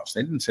everybody else.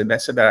 They said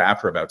that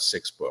after about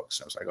 6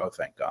 books. I was like, oh,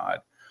 thank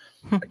God.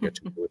 I get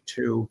to do it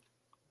too.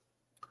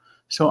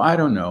 So I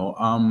don't know.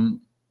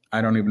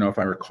 I don't even know if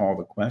I recall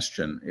the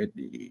question.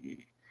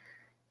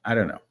 I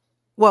don't know.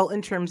 Well,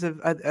 in terms of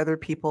other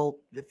people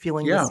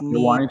feeling Yeah, this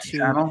you're wanting need to to,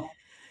 channel.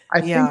 I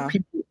think yeah.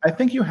 people. I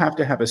think you have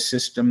to have a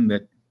system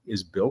that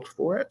is built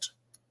for it.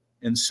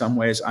 In some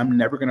ways, I'm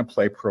never going to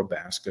play pro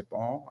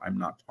basketball. I'm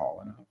not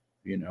tall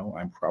enough.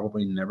 I'm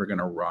probably never going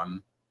to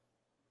run,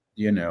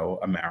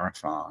 a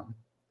marathon.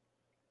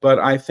 But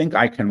I think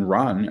I can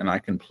run and I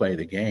can play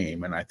the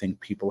game. And I think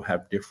people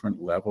have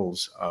different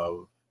levels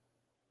of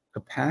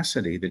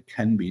capacity that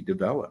can be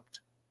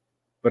developed.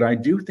 But I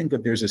do think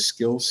that there's a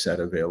skill set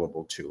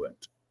available to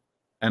it.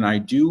 And I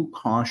do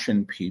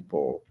caution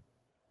people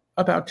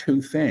about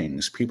two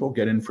things. People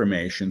get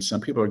information. Some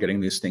people are getting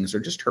these things.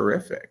 They're just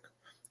horrific.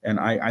 And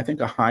I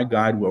think a high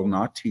guide will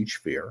not teach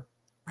fear.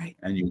 Right.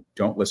 And you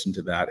don't listen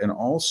to that. And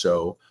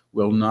also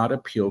will not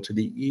appeal to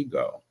the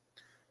ego.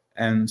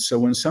 And so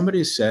when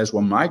somebody says,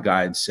 well, my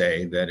guides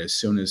say that as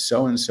soon as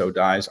so-and-so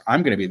dies,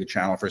 I'm going to be the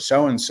channel for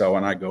so-and-so.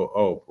 And I go,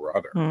 oh,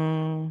 brother,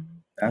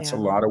 that's a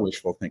Yeah. lot of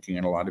wishful thinking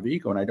and a lot of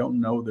ego. And I don't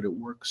know that it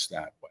works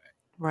that way.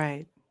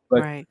 Right.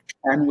 But Right.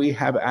 can we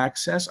have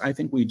access? I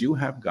think we do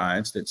have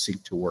guides that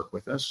seek to work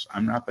with us.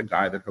 I'm not the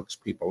guy that hooks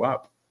people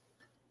up,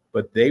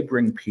 but they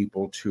bring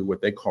people to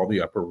what they call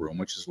the upper room,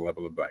 which is a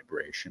level of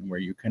vibration where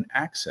you can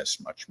access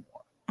much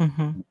more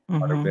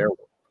part of their work.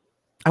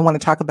 I want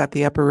to talk about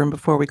the upper room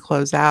before we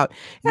close out.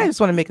 And I just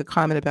want to make a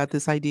comment about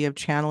this idea of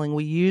channeling.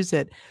 We use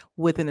it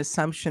with an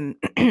assumption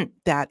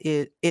that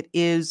it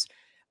is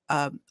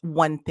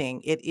one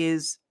thing. It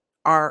is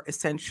our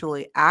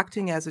essentially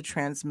acting as a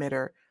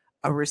transmitter,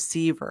 a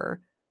receiver,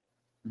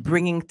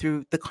 bringing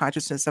through the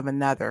consciousness of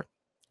another,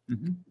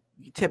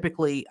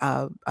 typically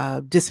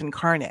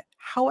disincarnate.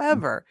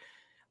 However,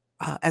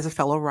 as a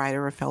fellow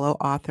writer, a fellow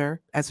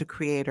author, as a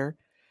creator,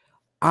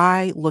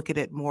 I look at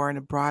it more in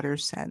a broader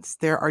sense.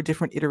 There are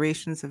different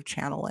iterations of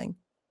channeling.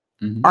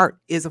 Art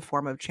is a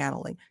form of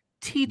channeling.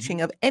 Teaching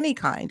of any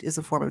kind is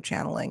a form of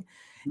channeling.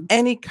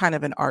 Any kind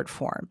of an art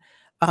form.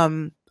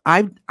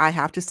 I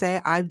have to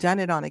say I've done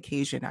it on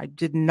occasion. I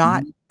did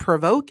not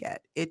provoke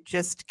it. It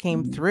just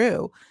came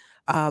through.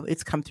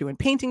 It's come through in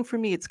painting for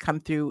me. It's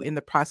come through in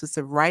the process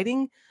of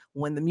writing.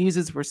 When the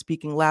muses were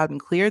speaking loud and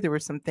clear, there were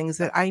some things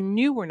that I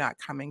knew were not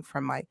coming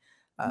from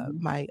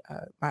my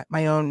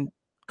own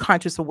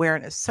conscious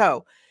awareness.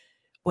 So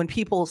when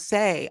people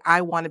say,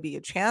 I want to be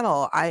a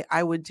channel,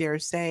 I would dare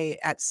say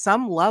at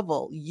some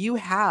level, you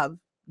have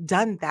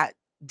done that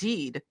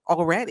deed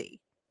already.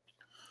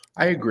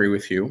 I agree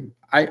with you.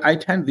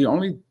 The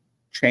only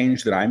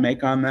change that I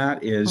make on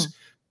that is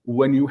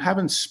when you have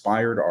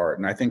inspired art,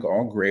 and I think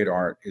all great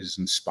art is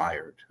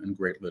inspired, and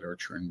great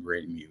literature and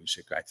great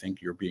music, I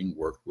think you're being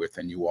worked with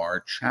and you are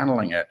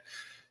channeling it.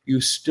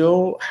 You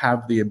still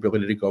have the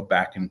ability to go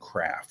back and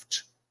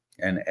craft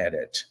and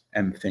edit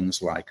and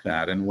things like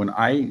that. And when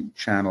I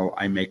channel,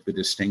 I make the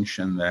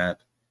distinction that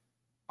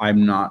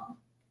I'm not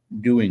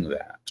doing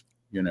that.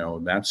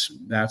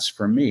 That's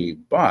for me.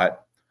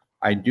 But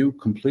I do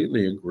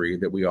completely agree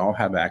that we all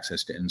have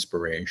access to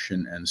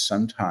inspiration, and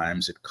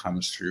sometimes it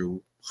comes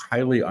through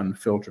highly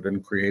unfiltered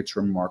and creates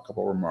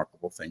remarkable,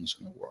 remarkable things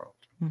in the world.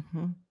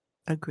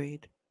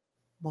 Agreed.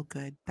 Well,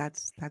 good.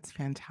 That's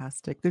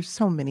fantastic. There's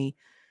so many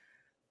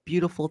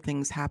beautiful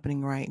things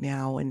happening right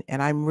now. And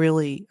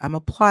I'm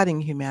applauding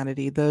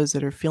humanity, those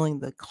that are feeling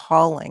the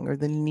calling or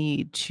the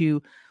need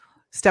to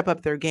step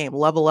up their game.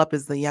 Level up,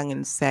 as the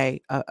youngins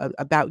say,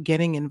 about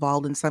getting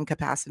involved in some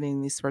capacity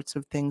in these sorts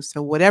of things.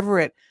 So whatever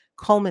it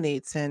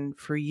culminates in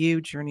for you,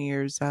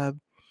 journeyers,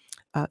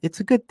 it's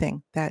a good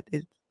thing that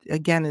it,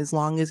 again, as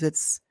long as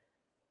it's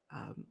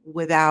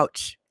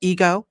without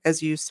ego,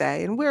 as you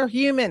say, and we're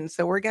human,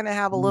 so we're going to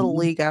have a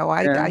little ego.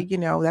 I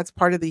that's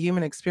part of the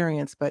human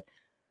experience. But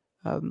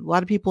a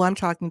lot of people I'm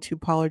talking to,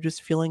 Paul, are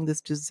just feeling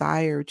this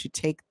desire to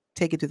take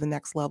it to the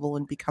next level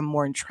and become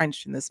more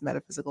entrenched in this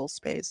metaphysical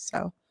space.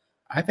 So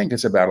I think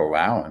it's about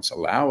allowance.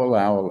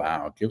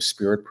 Allow. Give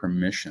spirit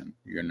permission.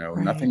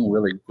 Nothing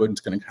really good is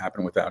going to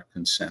happen without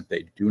consent.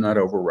 They do not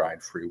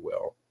override free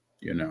will,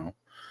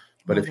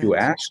 But if you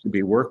ask to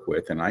be worked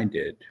with, and I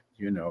did,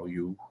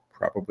 you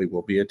probably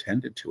will be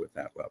attended to at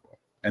that level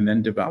and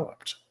then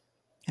developed.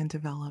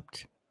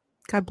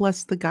 God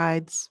bless the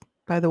guides,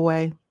 by the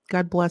way.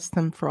 God bless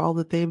them for all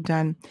that they've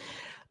done.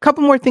 A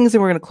couple more things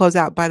and we're going to close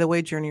out. By the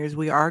way, journeyers,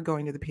 we are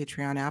going to the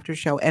Patreon after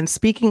show. And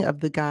speaking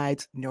of the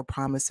guides, no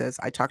promises.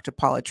 I talked to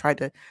Paul. I tried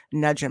to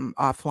nudge him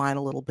offline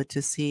a little bit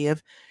to see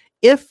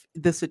if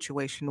the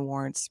situation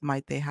warrants,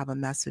 might they have a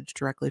message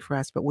directly for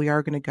us. But we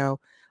are going to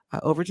go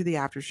over to the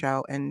after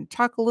show and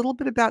talk a little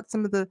bit about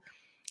some of the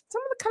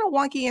kind of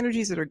wonky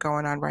energies that are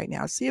going on right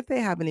now. See if they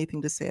have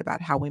anything to say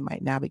about how we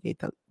might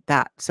navigate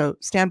that. So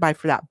stand by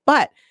for that.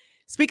 But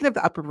speaking of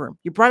the upper room,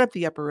 you brought up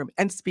the upper room.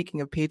 And speaking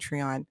of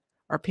Patreon,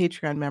 our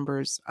Patreon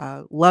members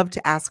love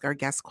to ask our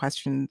guests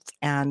questions,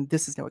 and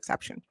this is no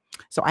exception.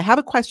 So I have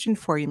a question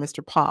for you,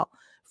 Mr. Paul,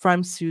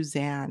 from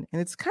Suzanne.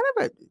 And it's kind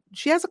of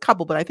she has a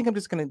couple, but I think I'm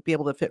just going to be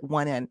able to fit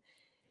one in.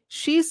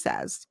 She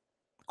says,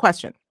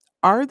 question,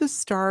 Are the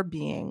star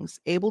beings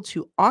able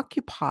to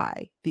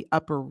occupy the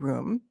upper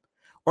room,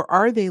 or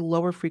are they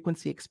lower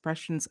frequency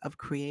expressions of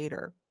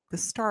creator, the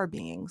star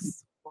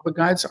beings? Well, the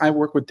guides I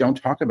work with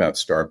don't talk about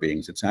star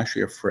beings. It's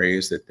actually a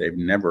phrase that they've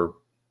never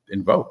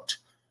invoked.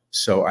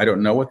 So I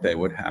don't know what they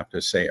would have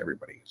to say.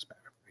 Everybody is met.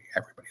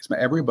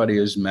 Everybody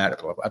is met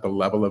at the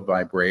level of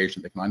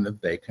vibration that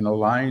they can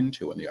align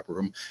to in the upper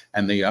room.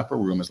 And the upper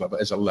room is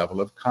a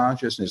level of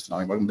consciousness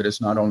that is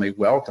not only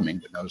welcoming,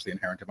 but knows the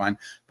inherent divine,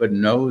 but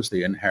knows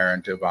the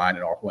inherent divine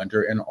in all who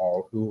enter and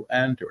all who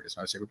enter. It is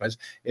not a sacred place.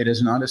 It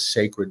is not a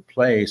sacred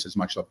place as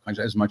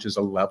much as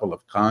a level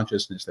of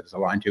consciousness that is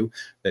aligned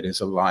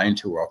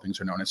to where all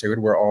things are known as sacred,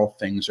 where all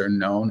things are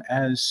known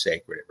as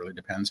sacred. It really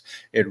depends.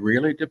 It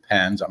really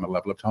depends on the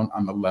level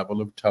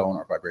of tone,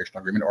 or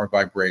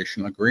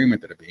vibrational agreement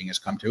that a being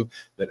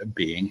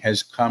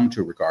has come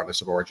to,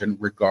 regardless of origin.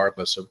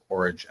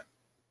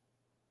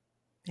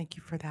 Thank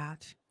you for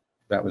that.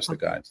 That was the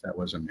guides. That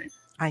wasn't me.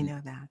 I know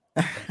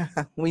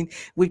that.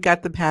 We've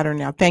got the pattern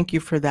now. Thank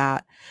you for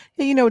that.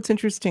 Yeah, you know, it's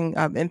interesting,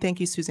 and thank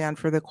you, Suzanne,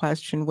 for the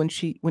question. When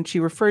she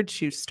referred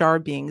to star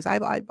beings,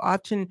 I've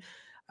often,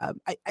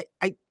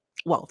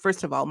 well,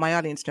 first of all, my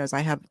audience knows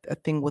I have a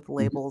thing with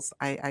labels.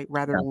 I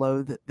rather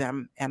loathe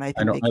them, and I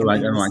think they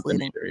can be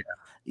misleading.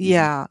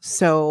 Yeah.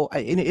 So,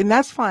 and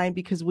that's fine,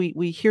 because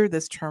we hear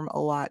this term a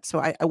lot. So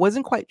I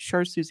wasn't quite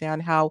sure, Suzanne,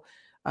 how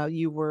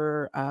you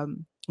were,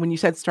 when you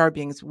said star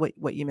beings,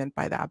 what you meant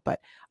by that.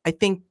 But I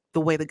think the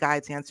way the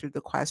guides answered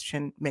the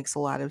question makes a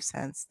lot of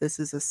sense. This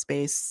is a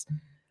space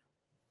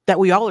that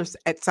we all are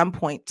at some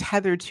point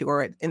tethered to,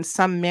 or in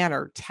some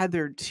manner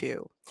tethered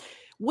to.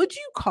 Would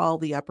you call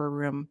the upper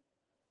room,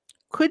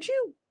 could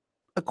you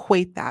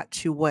equate that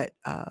to what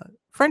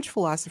French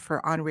philosopher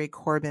Henri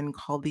Corbin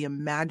called the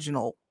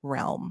imaginal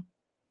realm?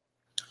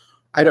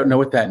 I don't know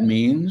what that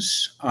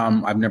means.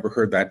 I've never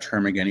heard that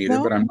term again either,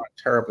 but I'm not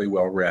terribly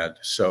well read,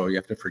 so you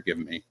have to forgive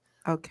me.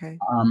 Okay.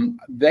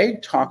 They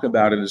talk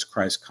about it as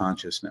Christ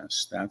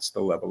consciousness. That's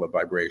the level of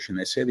vibration.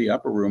 They say the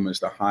upper room is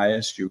the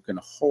highest you can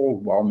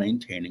hold while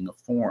maintaining a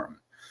form.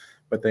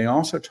 But they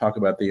also talk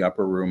about the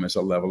upper room as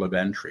a level of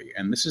entry.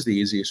 And this is the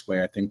easiest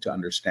way, I think, to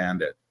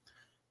understand it.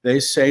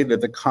 They say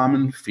that the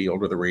common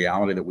field, or the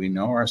reality that we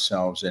know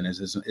ourselves in,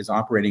 is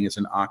operating as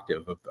an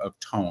octave of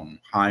tone,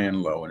 high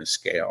and low in a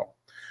scale.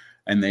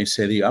 And they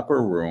say the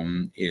upper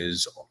room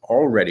is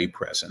already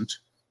present,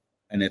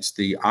 and it's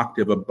the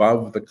octave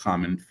above the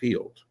common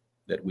field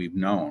that we've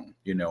known,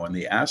 and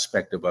the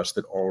aspect of us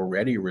that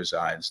already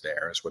resides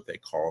there is what they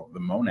call the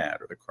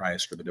monad, or the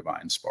Christ, or the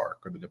divine spark,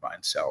 or the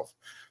divine self.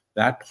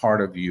 That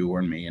part of you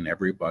and me and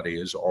everybody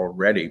is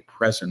already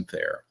present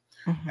there.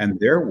 Mm-hmm. And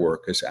their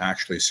work is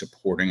actually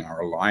supporting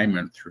our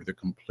alignment through the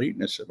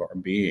completeness of our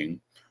being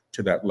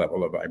to that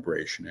level of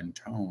vibration and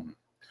tone.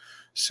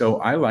 So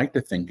I like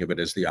to think of it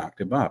as the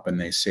octave up. And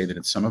they say that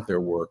in some of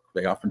their work,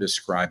 they often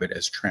describe it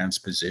as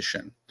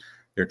transposition.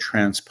 They're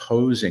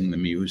transposing the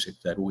music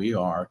that we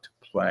are to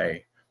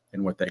play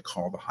in what they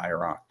call the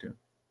higher octave.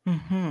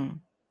 Mm-hmm.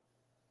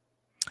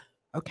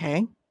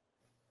 Okay.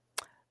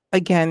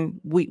 Again,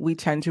 we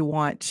tend to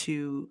want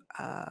to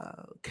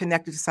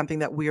connect it to something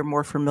that we are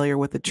more familiar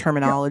with, the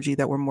terminology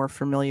that we're more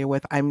familiar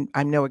with. I'm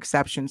no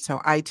exception. So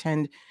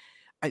I'm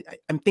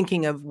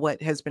thinking of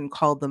what has been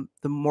called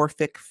the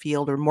morphic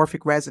field, or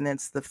morphic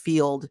resonance, the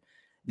field,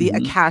 the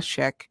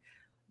Akashic.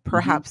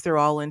 Perhaps they're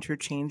all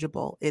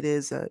interchangeable. It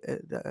is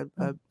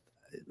a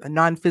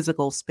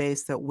non-physical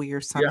space that we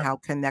are somehow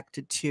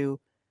connected to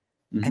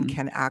and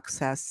can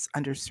access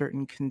under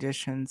certain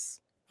conditions.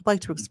 I'd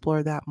like to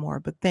explore that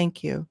more, but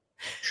thank you.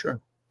 Sure.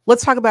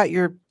 Let's talk about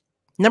your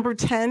number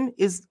 10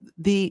 is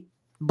the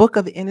Book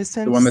of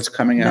Innocence. The one that's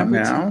coming out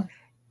now?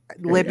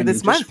 Later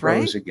this month,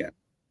 right? Again.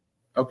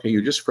 Okay,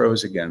 you just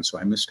froze again, so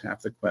I missed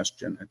half the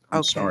question.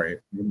 I'm sorry,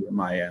 maybe on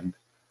my end.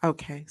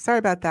 Okay, sorry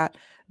about that.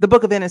 The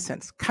Book of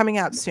Innocence, coming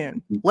out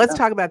soon. Let's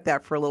talk about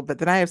that for a little bit.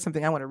 Then I have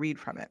something I want to read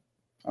from it.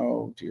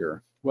 Oh,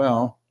 dear.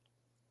 Well,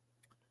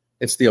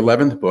 it's the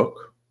 11th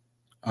book.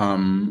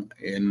 And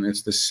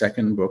it's the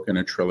second book in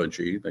a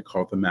trilogy. They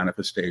call it the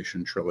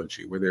Manifestation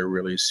Trilogy, where they're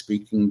really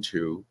speaking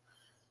to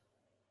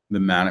the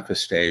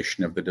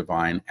manifestation of the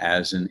divine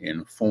as an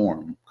in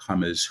form.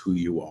 Come as who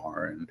you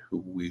are and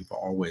who we've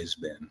always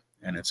been.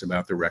 And it's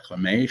about the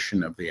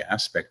reclamation of the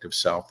aspect of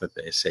self that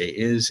they say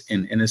is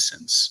in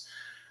innocence,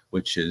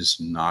 which is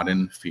not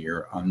in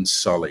fear,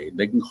 unsullied.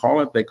 They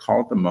call it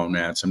the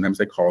monad. Sometimes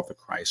they call it the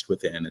Christ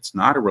within. It's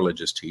not a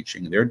religious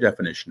teaching. Their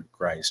definition of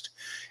Christ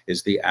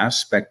is the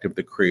aspect of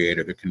the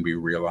creator that can be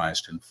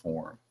realized in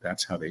form.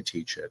 That's how they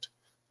teach it.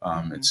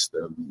 It's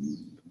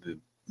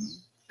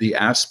the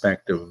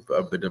aspect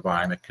of the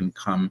divine that can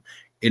come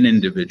in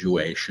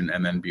individuation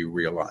and then be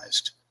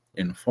realized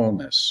in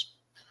fullness.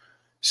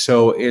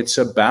 So it's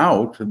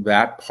about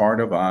that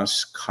part of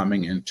us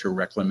coming into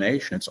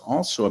reclamation. It's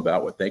also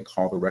about what they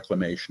call the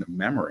reclamation of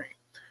memory.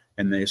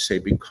 And they say,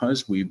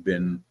 because we've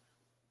been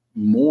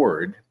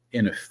moored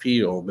in a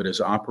field that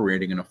is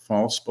operating in a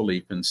false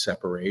belief in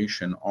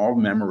separation, all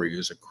memory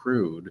is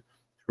accrued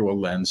through a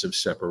lens of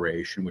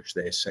separation, which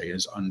they say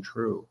is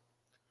untrue.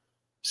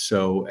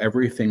 So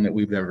everything that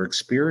we've ever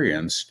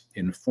experienced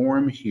in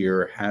form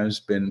here has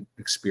been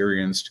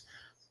experienced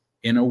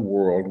in a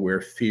world where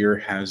fear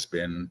has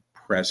been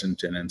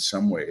present and in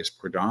some ways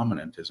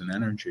predominant as an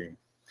energy.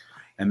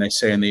 And they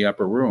say in the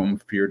upper room,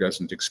 fear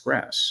doesn't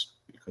express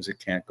because it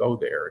can't go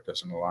there. It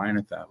doesn't align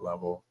at that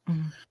level.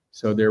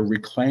 So they're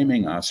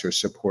reclaiming us or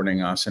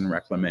supporting us in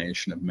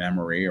reclamation of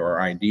memory or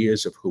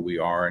ideas of who we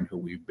are and who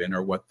we've been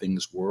or what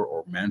things were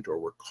or meant or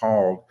were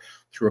called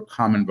through a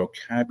common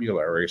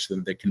vocabulary so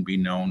that they can be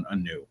known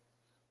anew.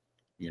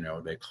 You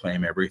know, they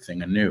claim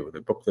everything anew.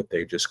 The book that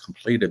they just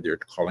completed, they're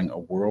calling A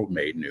World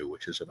Made New,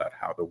 which is about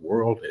how the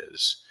world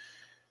is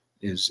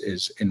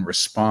in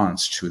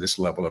response to this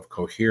level of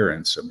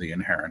coherence of the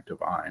inherent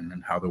divine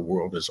and how the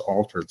world is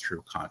altered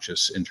through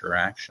conscious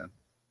interaction.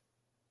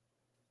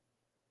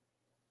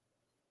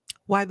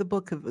 Why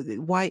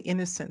why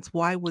innocence?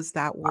 Why was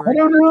that word I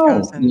don't know.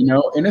 chosen? You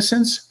know,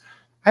 innocence.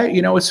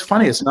 It's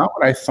funny. It's not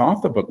what I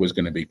thought the book was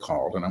going to be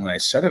called. And when I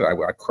said it, I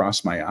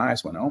crossed my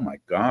eyes, went, oh my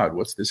God,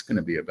 what's this going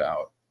to be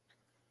about?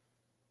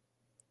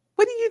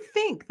 What do you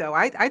think, though?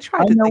 I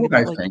tried to think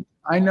about think.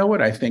 I know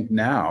what I think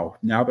now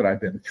that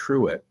I've been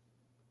through it.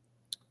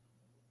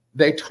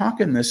 They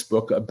talk in this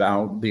book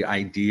about the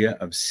idea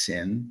of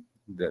sin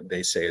that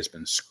they say has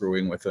been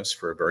screwing with us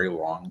for a very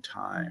long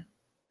time.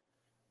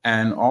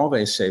 And all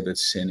they say that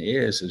sin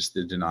is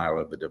the denial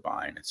of the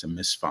divine. It's a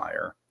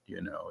misfire,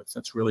 you know,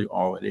 that's really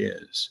all it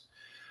is.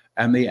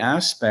 And the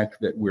aspect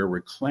that we're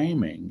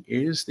reclaiming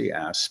is the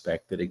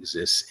aspect that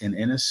exists in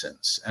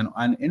innocence, and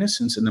on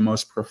innocence in the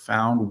most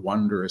profound,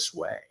 wondrous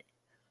way.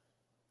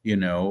 You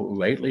know,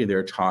 lately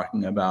they're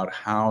talking about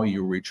how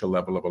you reach a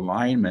level of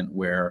alignment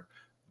where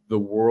the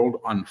world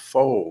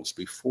unfolds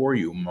before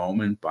you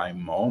moment by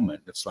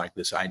moment. It's like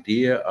this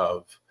idea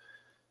of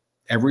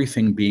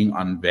everything being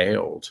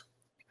unveiled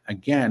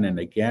again and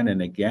again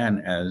and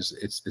again as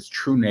its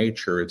true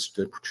nature, its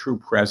the true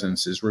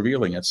presence is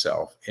revealing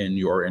itself in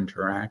your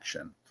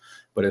interaction.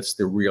 But it's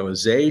the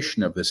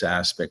realization of this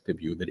aspect of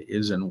you that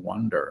is in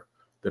wonder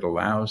that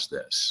allows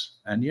this.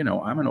 And, you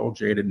know, I'm an old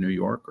jaded New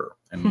Yorker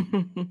and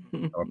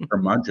a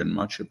curmudgeon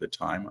much of the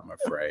time, I'm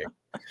afraid.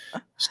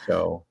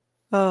 So.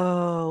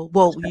 Oh,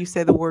 well, you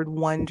say the word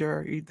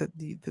wonder,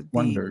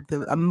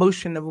 the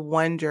emotion of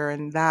wonder,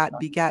 and that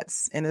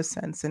begets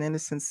innocence, and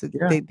innocence,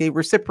 they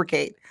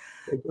reciprocate.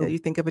 You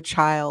think of a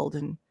child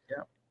and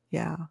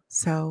yeah.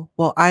 So,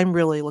 well, I'm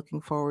really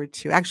looking forward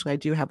to, actually, I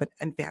do have an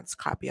advanced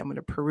copy. I'm going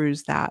to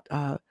peruse that.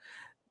 I'm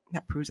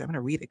going to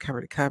read it cover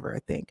to cover, I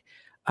think.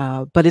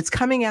 But it's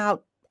coming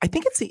out, I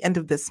think it's the end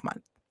of this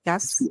month.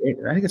 Yes?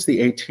 I think it's the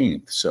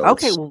 18th. So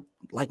okay, well,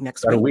 like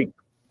next week. A week.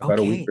 About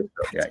a Okay, week or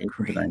so. Yeah,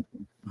 18th to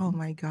 19th. Oh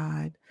my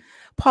God.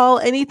 Paul,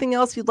 anything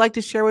else you'd like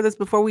to share with us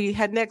before we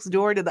head next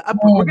door to the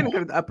upper room? We're going to go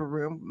to the upper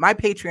room. My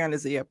Patreon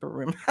is the upper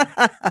room.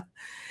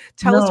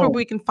 Tell us where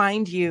we can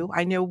find you.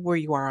 I know where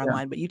you are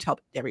online, but you tell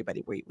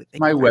everybody where you would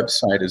think. My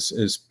website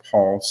is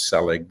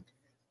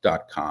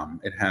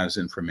paulselig.com. It has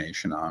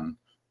information on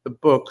the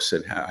books.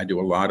 I do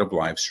a lot of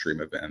live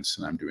stream events,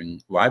 and I'm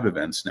doing live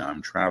events now.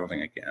 I'm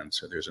traveling again.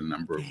 So there's a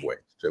number of ways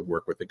to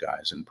work with the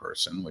guys in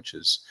person, which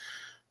is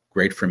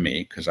great for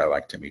me because I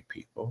like to meet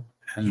people.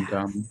 And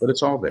but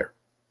it's all there.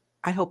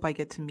 I hope I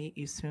get to meet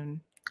you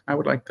soon. I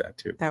would like that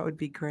too. That would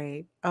be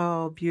great.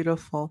 Oh,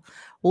 beautiful.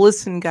 Well,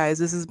 listen, guys,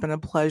 this has been a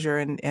pleasure.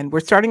 And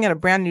we're starting at a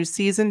brand new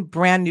season,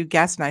 brand new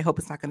guest. And I hope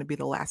it's not going to be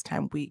the last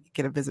time we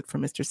get a visit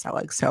from Mr.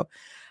 Selig. So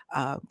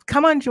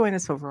come on, join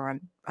us over on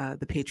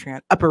the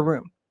Patreon Upper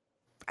Room.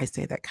 I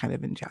say that kind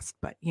of in jest,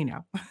 but you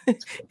know,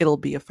 it'll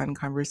be a fun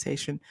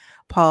conversation.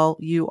 Paul,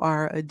 you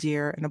are a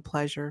dear and a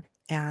pleasure.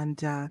 And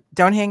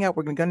don't hang out.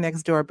 We're going to go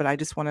next door. But I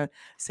just want to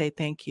say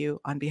thank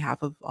you on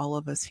behalf of all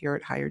of us here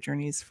at Higher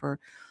Journeys for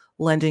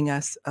lending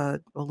us a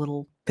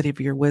little bit of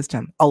your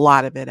wisdom. A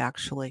lot of it,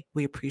 actually.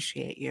 We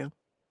appreciate you.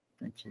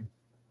 Thank you.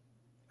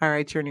 All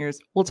right, Journeyers.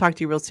 We'll talk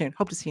to you real soon.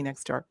 Hope to see you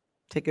next door.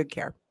 Take good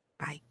care.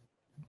 Bye.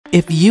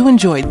 If you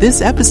enjoyed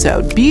this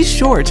episode, be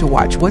sure to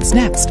watch what's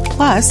next,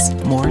 plus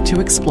more to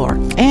explore.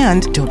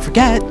 And don't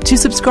forget to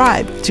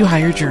subscribe to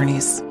Higher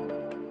Journeys.